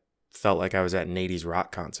 Instead, I felt like I was at an 80s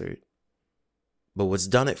rock concert. But what's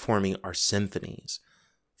done it for me are symphonies.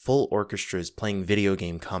 Full orchestras playing video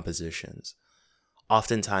game compositions.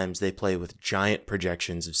 Oftentimes, they play with giant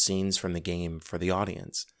projections of scenes from the game for the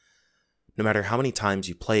audience. No matter how many times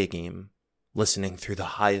you play a game, listening through the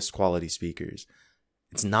highest quality speakers,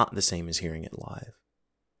 it's not the same as hearing it live.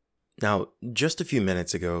 Now, just a few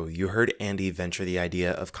minutes ago, you heard Andy venture the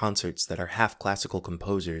idea of concerts that are half classical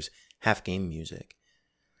composers, half game music.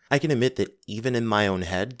 I can admit that even in my own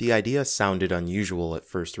head, the idea sounded unusual at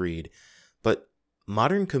first read, but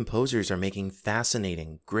modern composers are making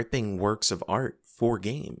fascinating, gripping works of art for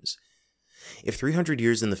games. If 300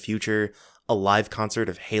 years in the future, a live concert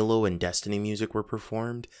of Halo and Destiny music were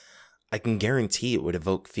performed, I can guarantee it would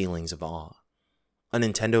evoke feelings of awe. A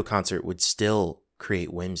Nintendo concert would still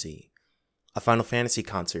create whimsy. A Final Fantasy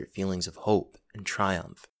concert, feelings of hope and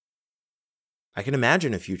triumph. I can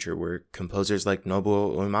imagine a future where composers like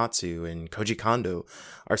Nobuo Uematsu and Koji Kondo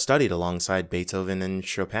are studied alongside Beethoven and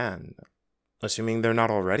Chopin, assuming they're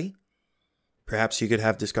not already. Perhaps you could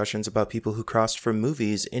have discussions about people who crossed from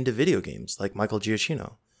movies into video games, like Michael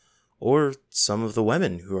Giacchino, or some of the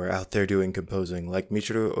women who are out there doing composing, like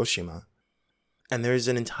Michiru Oshima. And there's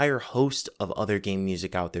an entire host of other game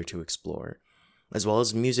music out there to explore, as well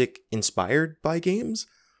as music inspired by games.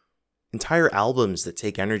 Entire albums that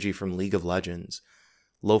take energy from League of Legends,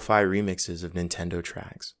 lo-fi remixes of Nintendo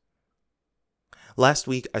tracks. Last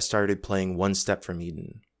week, I started playing One Step from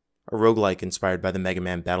Eden, a roguelike inspired by the Mega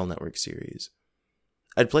Man Battle Network series.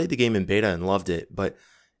 I'd played the game in beta and loved it, but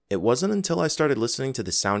it wasn't until I started listening to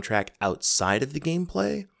the soundtrack outside of the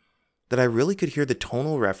gameplay that I really could hear the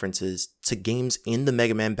tonal references to games in the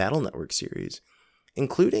Mega Man Battle Network series,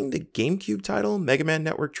 including the GameCube title Mega Man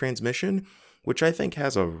Network Transmission, which I think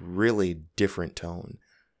has a really different tone.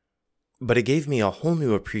 But it gave me a whole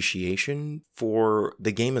new appreciation for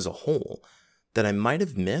the game as a whole that I might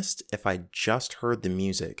have missed if I just heard the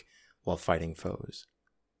music while fighting foes.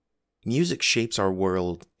 Music shapes our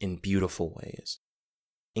world in beautiful ways.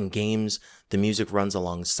 In games, the music runs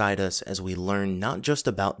alongside us as we learn not just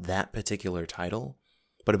about that particular title,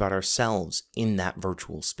 but about ourselves in that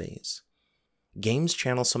virtual space. Games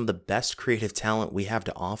channel some of the best creative talent we have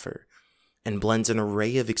to offer, and blends an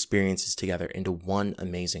array of experiences together into one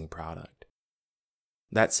amazing product.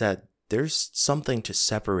 That said, there's something to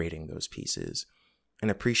separating those pieces and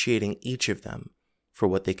appreciating each of them for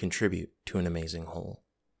what they contribute to an amazing whole.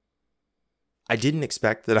 I didn't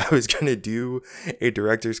expect that I was going to do a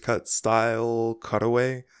director's cut style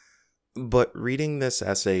cutaway, but reading this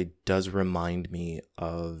essay does remind me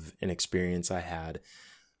of an experience I had.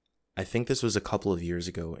 I think this was a couple of years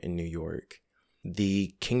ago in New York.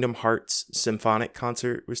 The Kingdom Hearts Symphonic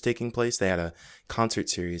concert was taking place. They had a concert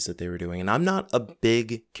series that they were doing, and I'm not a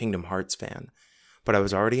big Kingdom Hearts fan, but I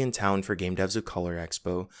was already in town for Game Devs of Color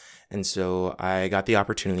Expo, and so I got the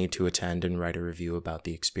opportunity to attend and write a review about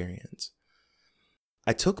the experience.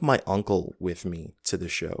 I took my uncle with me to the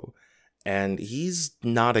show, and he's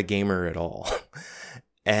not a gamer at all.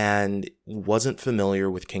 And wasn't familiar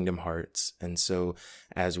with Kingdom Hearts. And so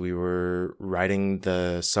as we were riding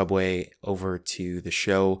the subway over to the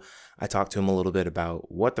show, I talked to him a little bit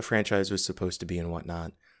about what the franchise was supposed to be and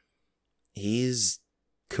whatnot. He's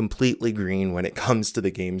completely green when it comes to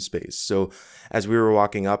the game space. So as we were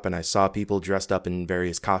walking up and I saw people dressed up in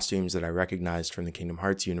various costumes that I recognized from the Kingdom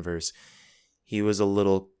Hearts universe, he was a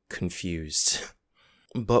little confused.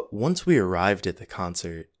 But once we arrived at the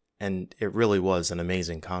concert, and it really was an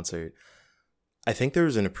amazing concert, I think there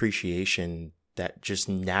was an appreciation that just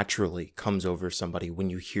naturally comes over somebody when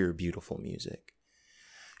you hear beautiful music.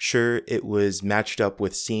 Sure, it was matched up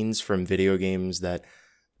with scenes from video games that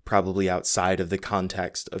probably outside of the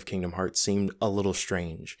context of Kingdom Hearts seemed a little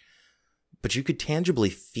strange, but you could tangibly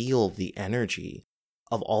feel the energy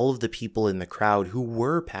of all of the people in the crowd who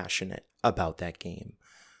were passionate about that game,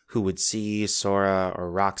 who would see Sora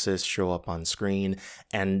or Roxas show up on screen,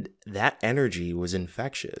 and that energy was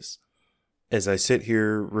infectious. As I sit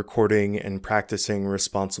here recording and practicing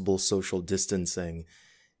responsible social distancing,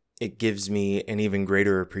 it gives me an even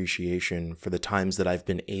greater appreciation for the times that I've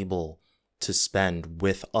been able to spend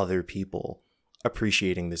with other people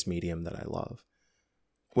appreciating this medium that I love.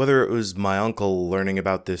 Whether it was my uncle learning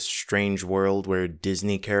about this strange world where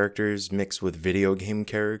Disney characters mix with video game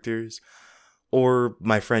characters, or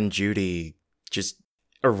my friend Judy just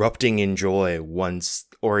erupting in joy once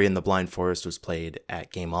Ori and the Blind Forest was played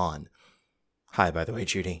at Game On. Hi, by the way,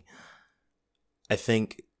 Judy. I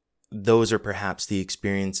think those are perhaps the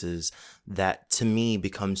experiences that, to me,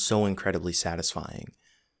 become so incredibly satisfying.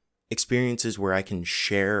 Experiences where I can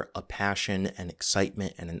share a passion and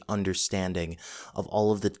excitement and an understanding of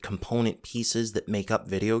all of the component pieces that make up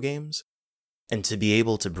video games, and to be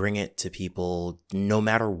able to bring it to people no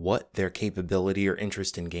matter what their capability or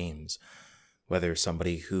interest in games, whether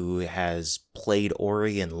somebody who has played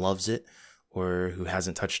Ori and loves it, or who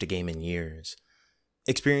hasn't touched a game in years.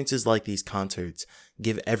 Experiences like these concerts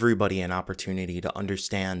give everybody an opportunity to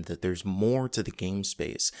understand that there's more to the game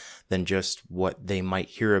space than just what they might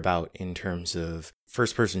hear about in terms of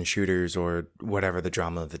first-person shooters or whatever the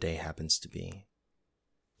drama of the day happens to be.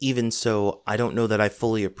 Even so, I don't know that I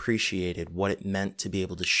fully appreciated what it meant to be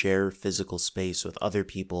able to share physical space with other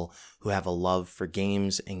people who have a love for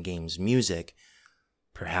games and games music,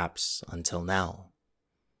 perhaps until now.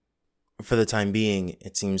 For the time being,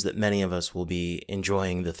 it seems that many of us will be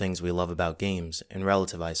enjoying the things we love about games in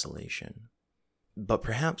relative isolation. But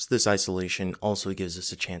perhaps this isolation also gives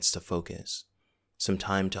us a chance to focus, some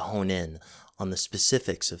time to hone in on the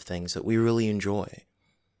specifics of things that we really enjoy,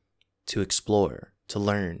 to explore, to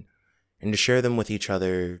learn, and to share them with each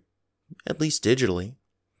other, at least digitally.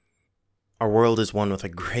 Our world is one with a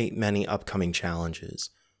great many upcoming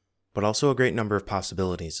challenges, but also a great number of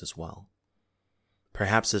possibilities as well.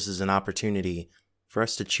 Perhaps this is an opportunity for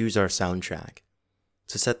us to choose our soundtrack,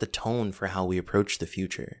 to set the tone for how we approach the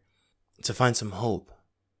future, to find some hope,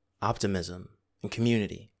 optimism, and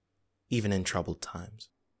community, even in troubled times.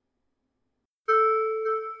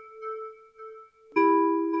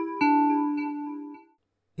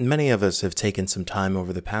 Many of us have taken some time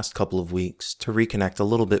over the past couple of weeks to reconnect a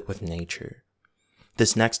little bit with nature.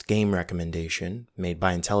 This next game recommendation, made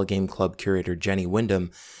by IntelliGame Club curator Jenny Wyndham,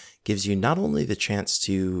 gives you not only the chance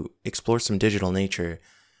to explore some digital nature,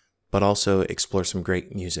 but also explore some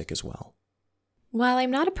great music as well. While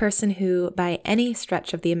I'm not a person who, by any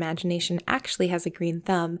stretch of the imagination, actually has a green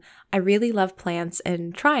thumb, I really love plants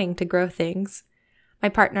and trying to grow things. My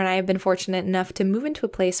partner and I have been fortunate enough to move into a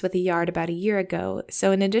place with a yard about a year ago,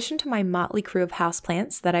 so in addition to my motley crew of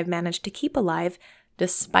houseplants that I've managed to keep alive,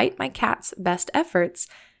 despite my cat's best efforts,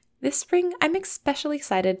 this spring I'm especially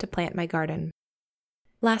excited to plant my garden.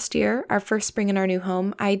 Last year, our first spring in our new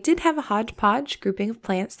home, I did have a hodgepodge grouping of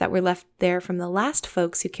plants that were left there from the last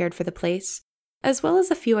folks who cared for the place, as well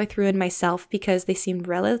as a few I threw in myself because they seemed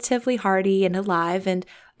relatively hardy and alive, and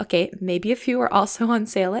maybe a few were also on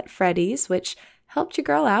sale at Freddy's, which helped your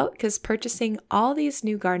girl out because purchasing all these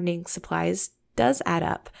new gardening supplies does add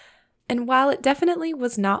up. And while it definitely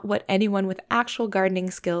was not what anyone with actual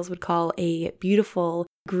gardening skills would call a beautiful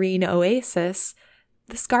green oasis,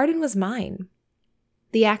 this garden was mine.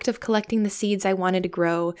 The act of collecting the seeds I wanted to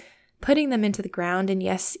grow, putting them into the ground, and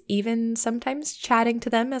yes, even sometimes chatting to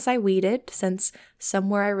them as I weeded, since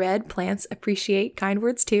somewhere I read plants appreciate kind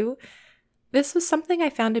words too. This was something I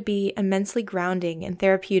found to be immensely grounding and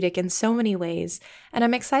therapeutic in so many ways, and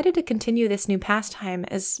I'm excited to continue this new pastime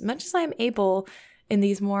as much as I am able in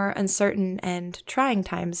these more uncertain and trying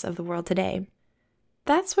times of the world today.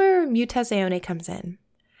 That's where Mutazione comes in.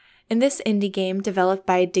 In this indie game developed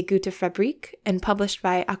by De Gute Fabrik and published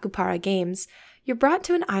by Akupara Games, you're brought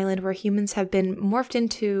to an island where humans have been morphed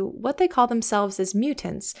into what they call themselves as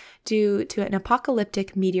mutants due to an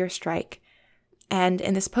apocalyptic meteor strike. And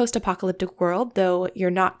in this post-apocalyptic world, though you're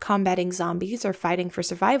not combating zombies or fighting for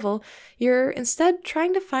survival, you're instead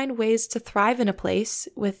trying to find ways to thrive in a place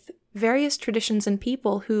with various traditions and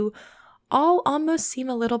people who all almost seem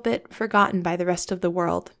a little bit forgotten by the rest of the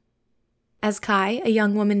world. As Kai, a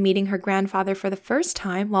young woman meeting her grandfather for the first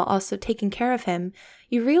time while also taking care of him,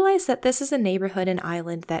 you realize that this is a neighborhood and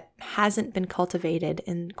island that hasn't been cultivated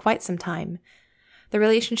in quite some time. The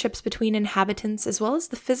relationships between inhabitants as well as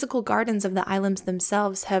the physical gardens of the islands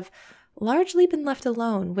themselves have largely been left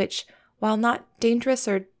alone, which, while not dangerous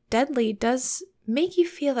or deadly, does make you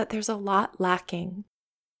feel that there's a lot lacking.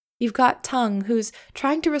 You've got Tung, who's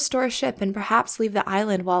trying to restore a ship and perhaps leave the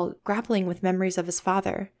island while grappling with memories of his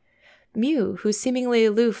father. Mew, whose seemingly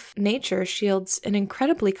aloof nature shields an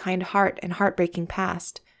incredibly kind heart and heartbreaking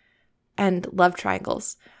past. And love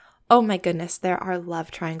triangles. Oh my goodness, there are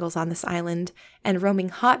love triangles on this island, and roaming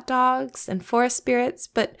hot dogs and forest spirits,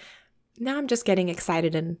 but now I'm just getting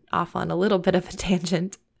excited and off on a little bit of a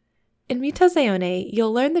tangent. In Mutazeone,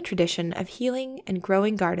 you'll learn the tradition of healing and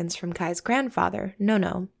growing gardens from Kai's grandfather,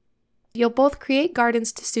 Nono. You'll both create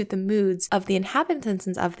gardens to suit the moods of the inhabitants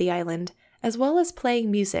of the island, as well as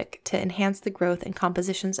playing music to enhance the growth and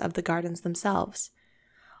compositions of the gardens themselves.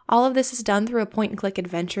 All of this is done through a point-and-click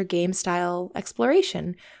adventure game-style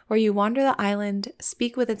exploration, where you wander the island,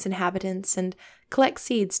 speak with its inhabitants, and collect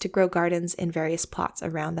seeds to grow gardens in various plots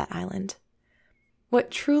around that island.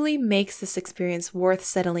 What truly makes this experience worth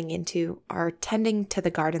settling into are tending to the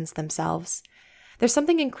gardens themselves. There's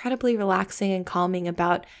something incredibly relaxing and calming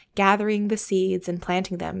about gathering the seeds and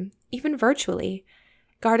planting them, even virtually.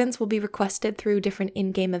 Gardens will be requested through different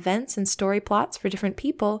in-game events and story plots for different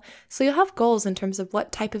people, so you'll have goals in terms of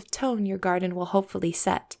what type of tone your garden will hopefully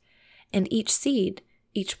set. And each seed,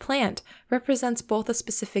 each plant, represents both a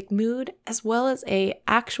specific mood as well as an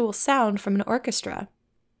actual sound from an orchestra.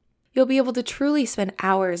 You'll be able to truly spend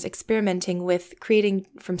hours experimenting with creating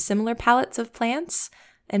from similar palettes of plants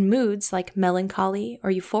and moods like melancholy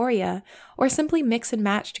or euphoria, or simply mix and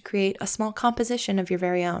match to create a small composition of your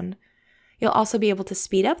very own. You'll also be able to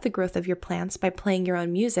speed up the growth of your plants by playing your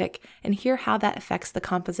own music and hear how that affects the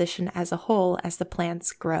composition as a whole as the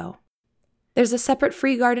plants grow. There's a separate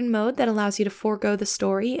free garden mode that allows you to forego the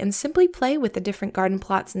story and simply play with the different garden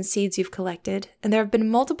plots and seeds you've collected, and there have been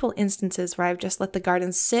multiple instances where I've just let the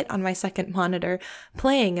garden sit on my second monitor,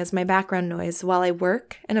 playing as my background noise while I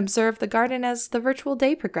work and observe the garden as the virtual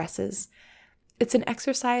day progresses. It's an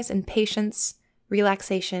exercise in patience,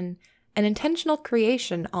 relaxation, and intentional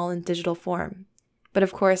creation all in digital form. But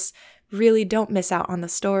of course, really don't miss out on the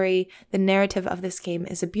story. The narrative of this game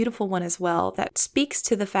is a beautiful one as well that speaks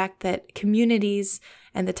to the fact that communities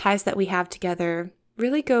and the ties that we have together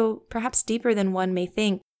really go perhaps deeper than one may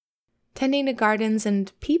think. Tending to gardens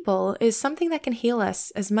and people is something that can heal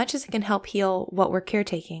us as much as it can help heal what we're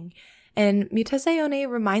caretaking. And Mutazeone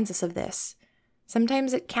reminds us of this.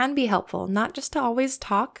 Sometimes it can be helpful not just to always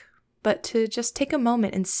talk, but to just take a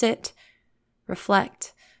moment and sit,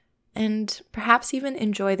 reflect, and perhaps even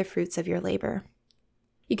enjoy the fruits of your labor.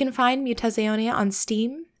 You can find Mutazeone on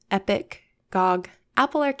Steam, Epic, GOG,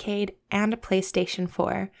 Apple Arcade, and PlayStation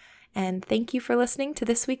 4. And thank you for listening to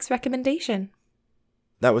this week's recommendation.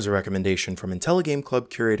 That was a recommendation from IntelliGame Club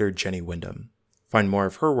curator Jenny Wyndham. Find more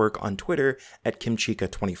of her work on Twitter at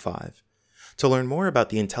Kimchika25. To learn more about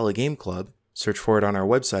the IntelliGame Club, search for it on our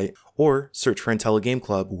website, or search for IntelliGame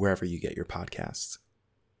Club wherever you get your podcasts.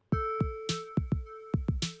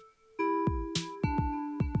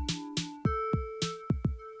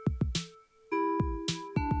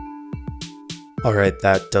 Alright,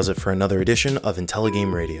 that does it for another edition of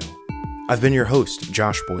IntelliGame Radio. I've been your host,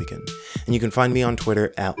 Josh Boykin, and you can find me on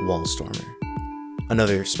Twitter at Wallstormer.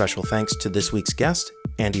 Another special thanks to this week's guest,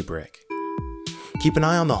 Andy Brick. Keep an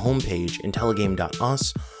eye on the homepage,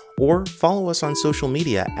 intelligame.us, or follow us on social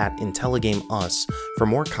media at IntelliGameUs for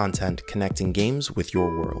more content connecting games with your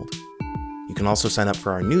world. You can also sign up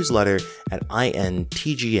for our newsletter at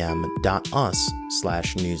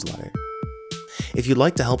intgm.us/newsletter. If you'd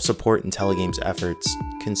like to help support IntelliGame's efforts,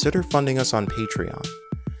 consider funding us on Patreon.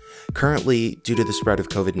 Currently, due to the spread of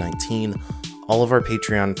COVID-19, all of our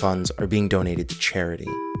Patreon funds are being donated to charity.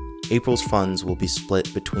 April's funds will be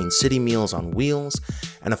split between City Meals on Wheels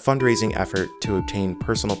and a fundraising effort to obtain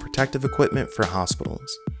personal protective equipment for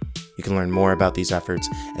hospitals. You can learn more about these efforts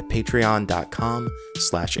at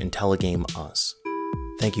patreon.com/IntelliGameUs.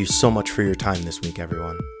 Thank you so much for your time this week,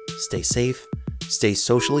 everyone. Stay safe, stay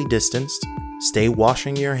socially distanced, stay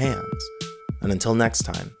washing your hands, and until next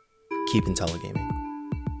time, keep IntelliGaming.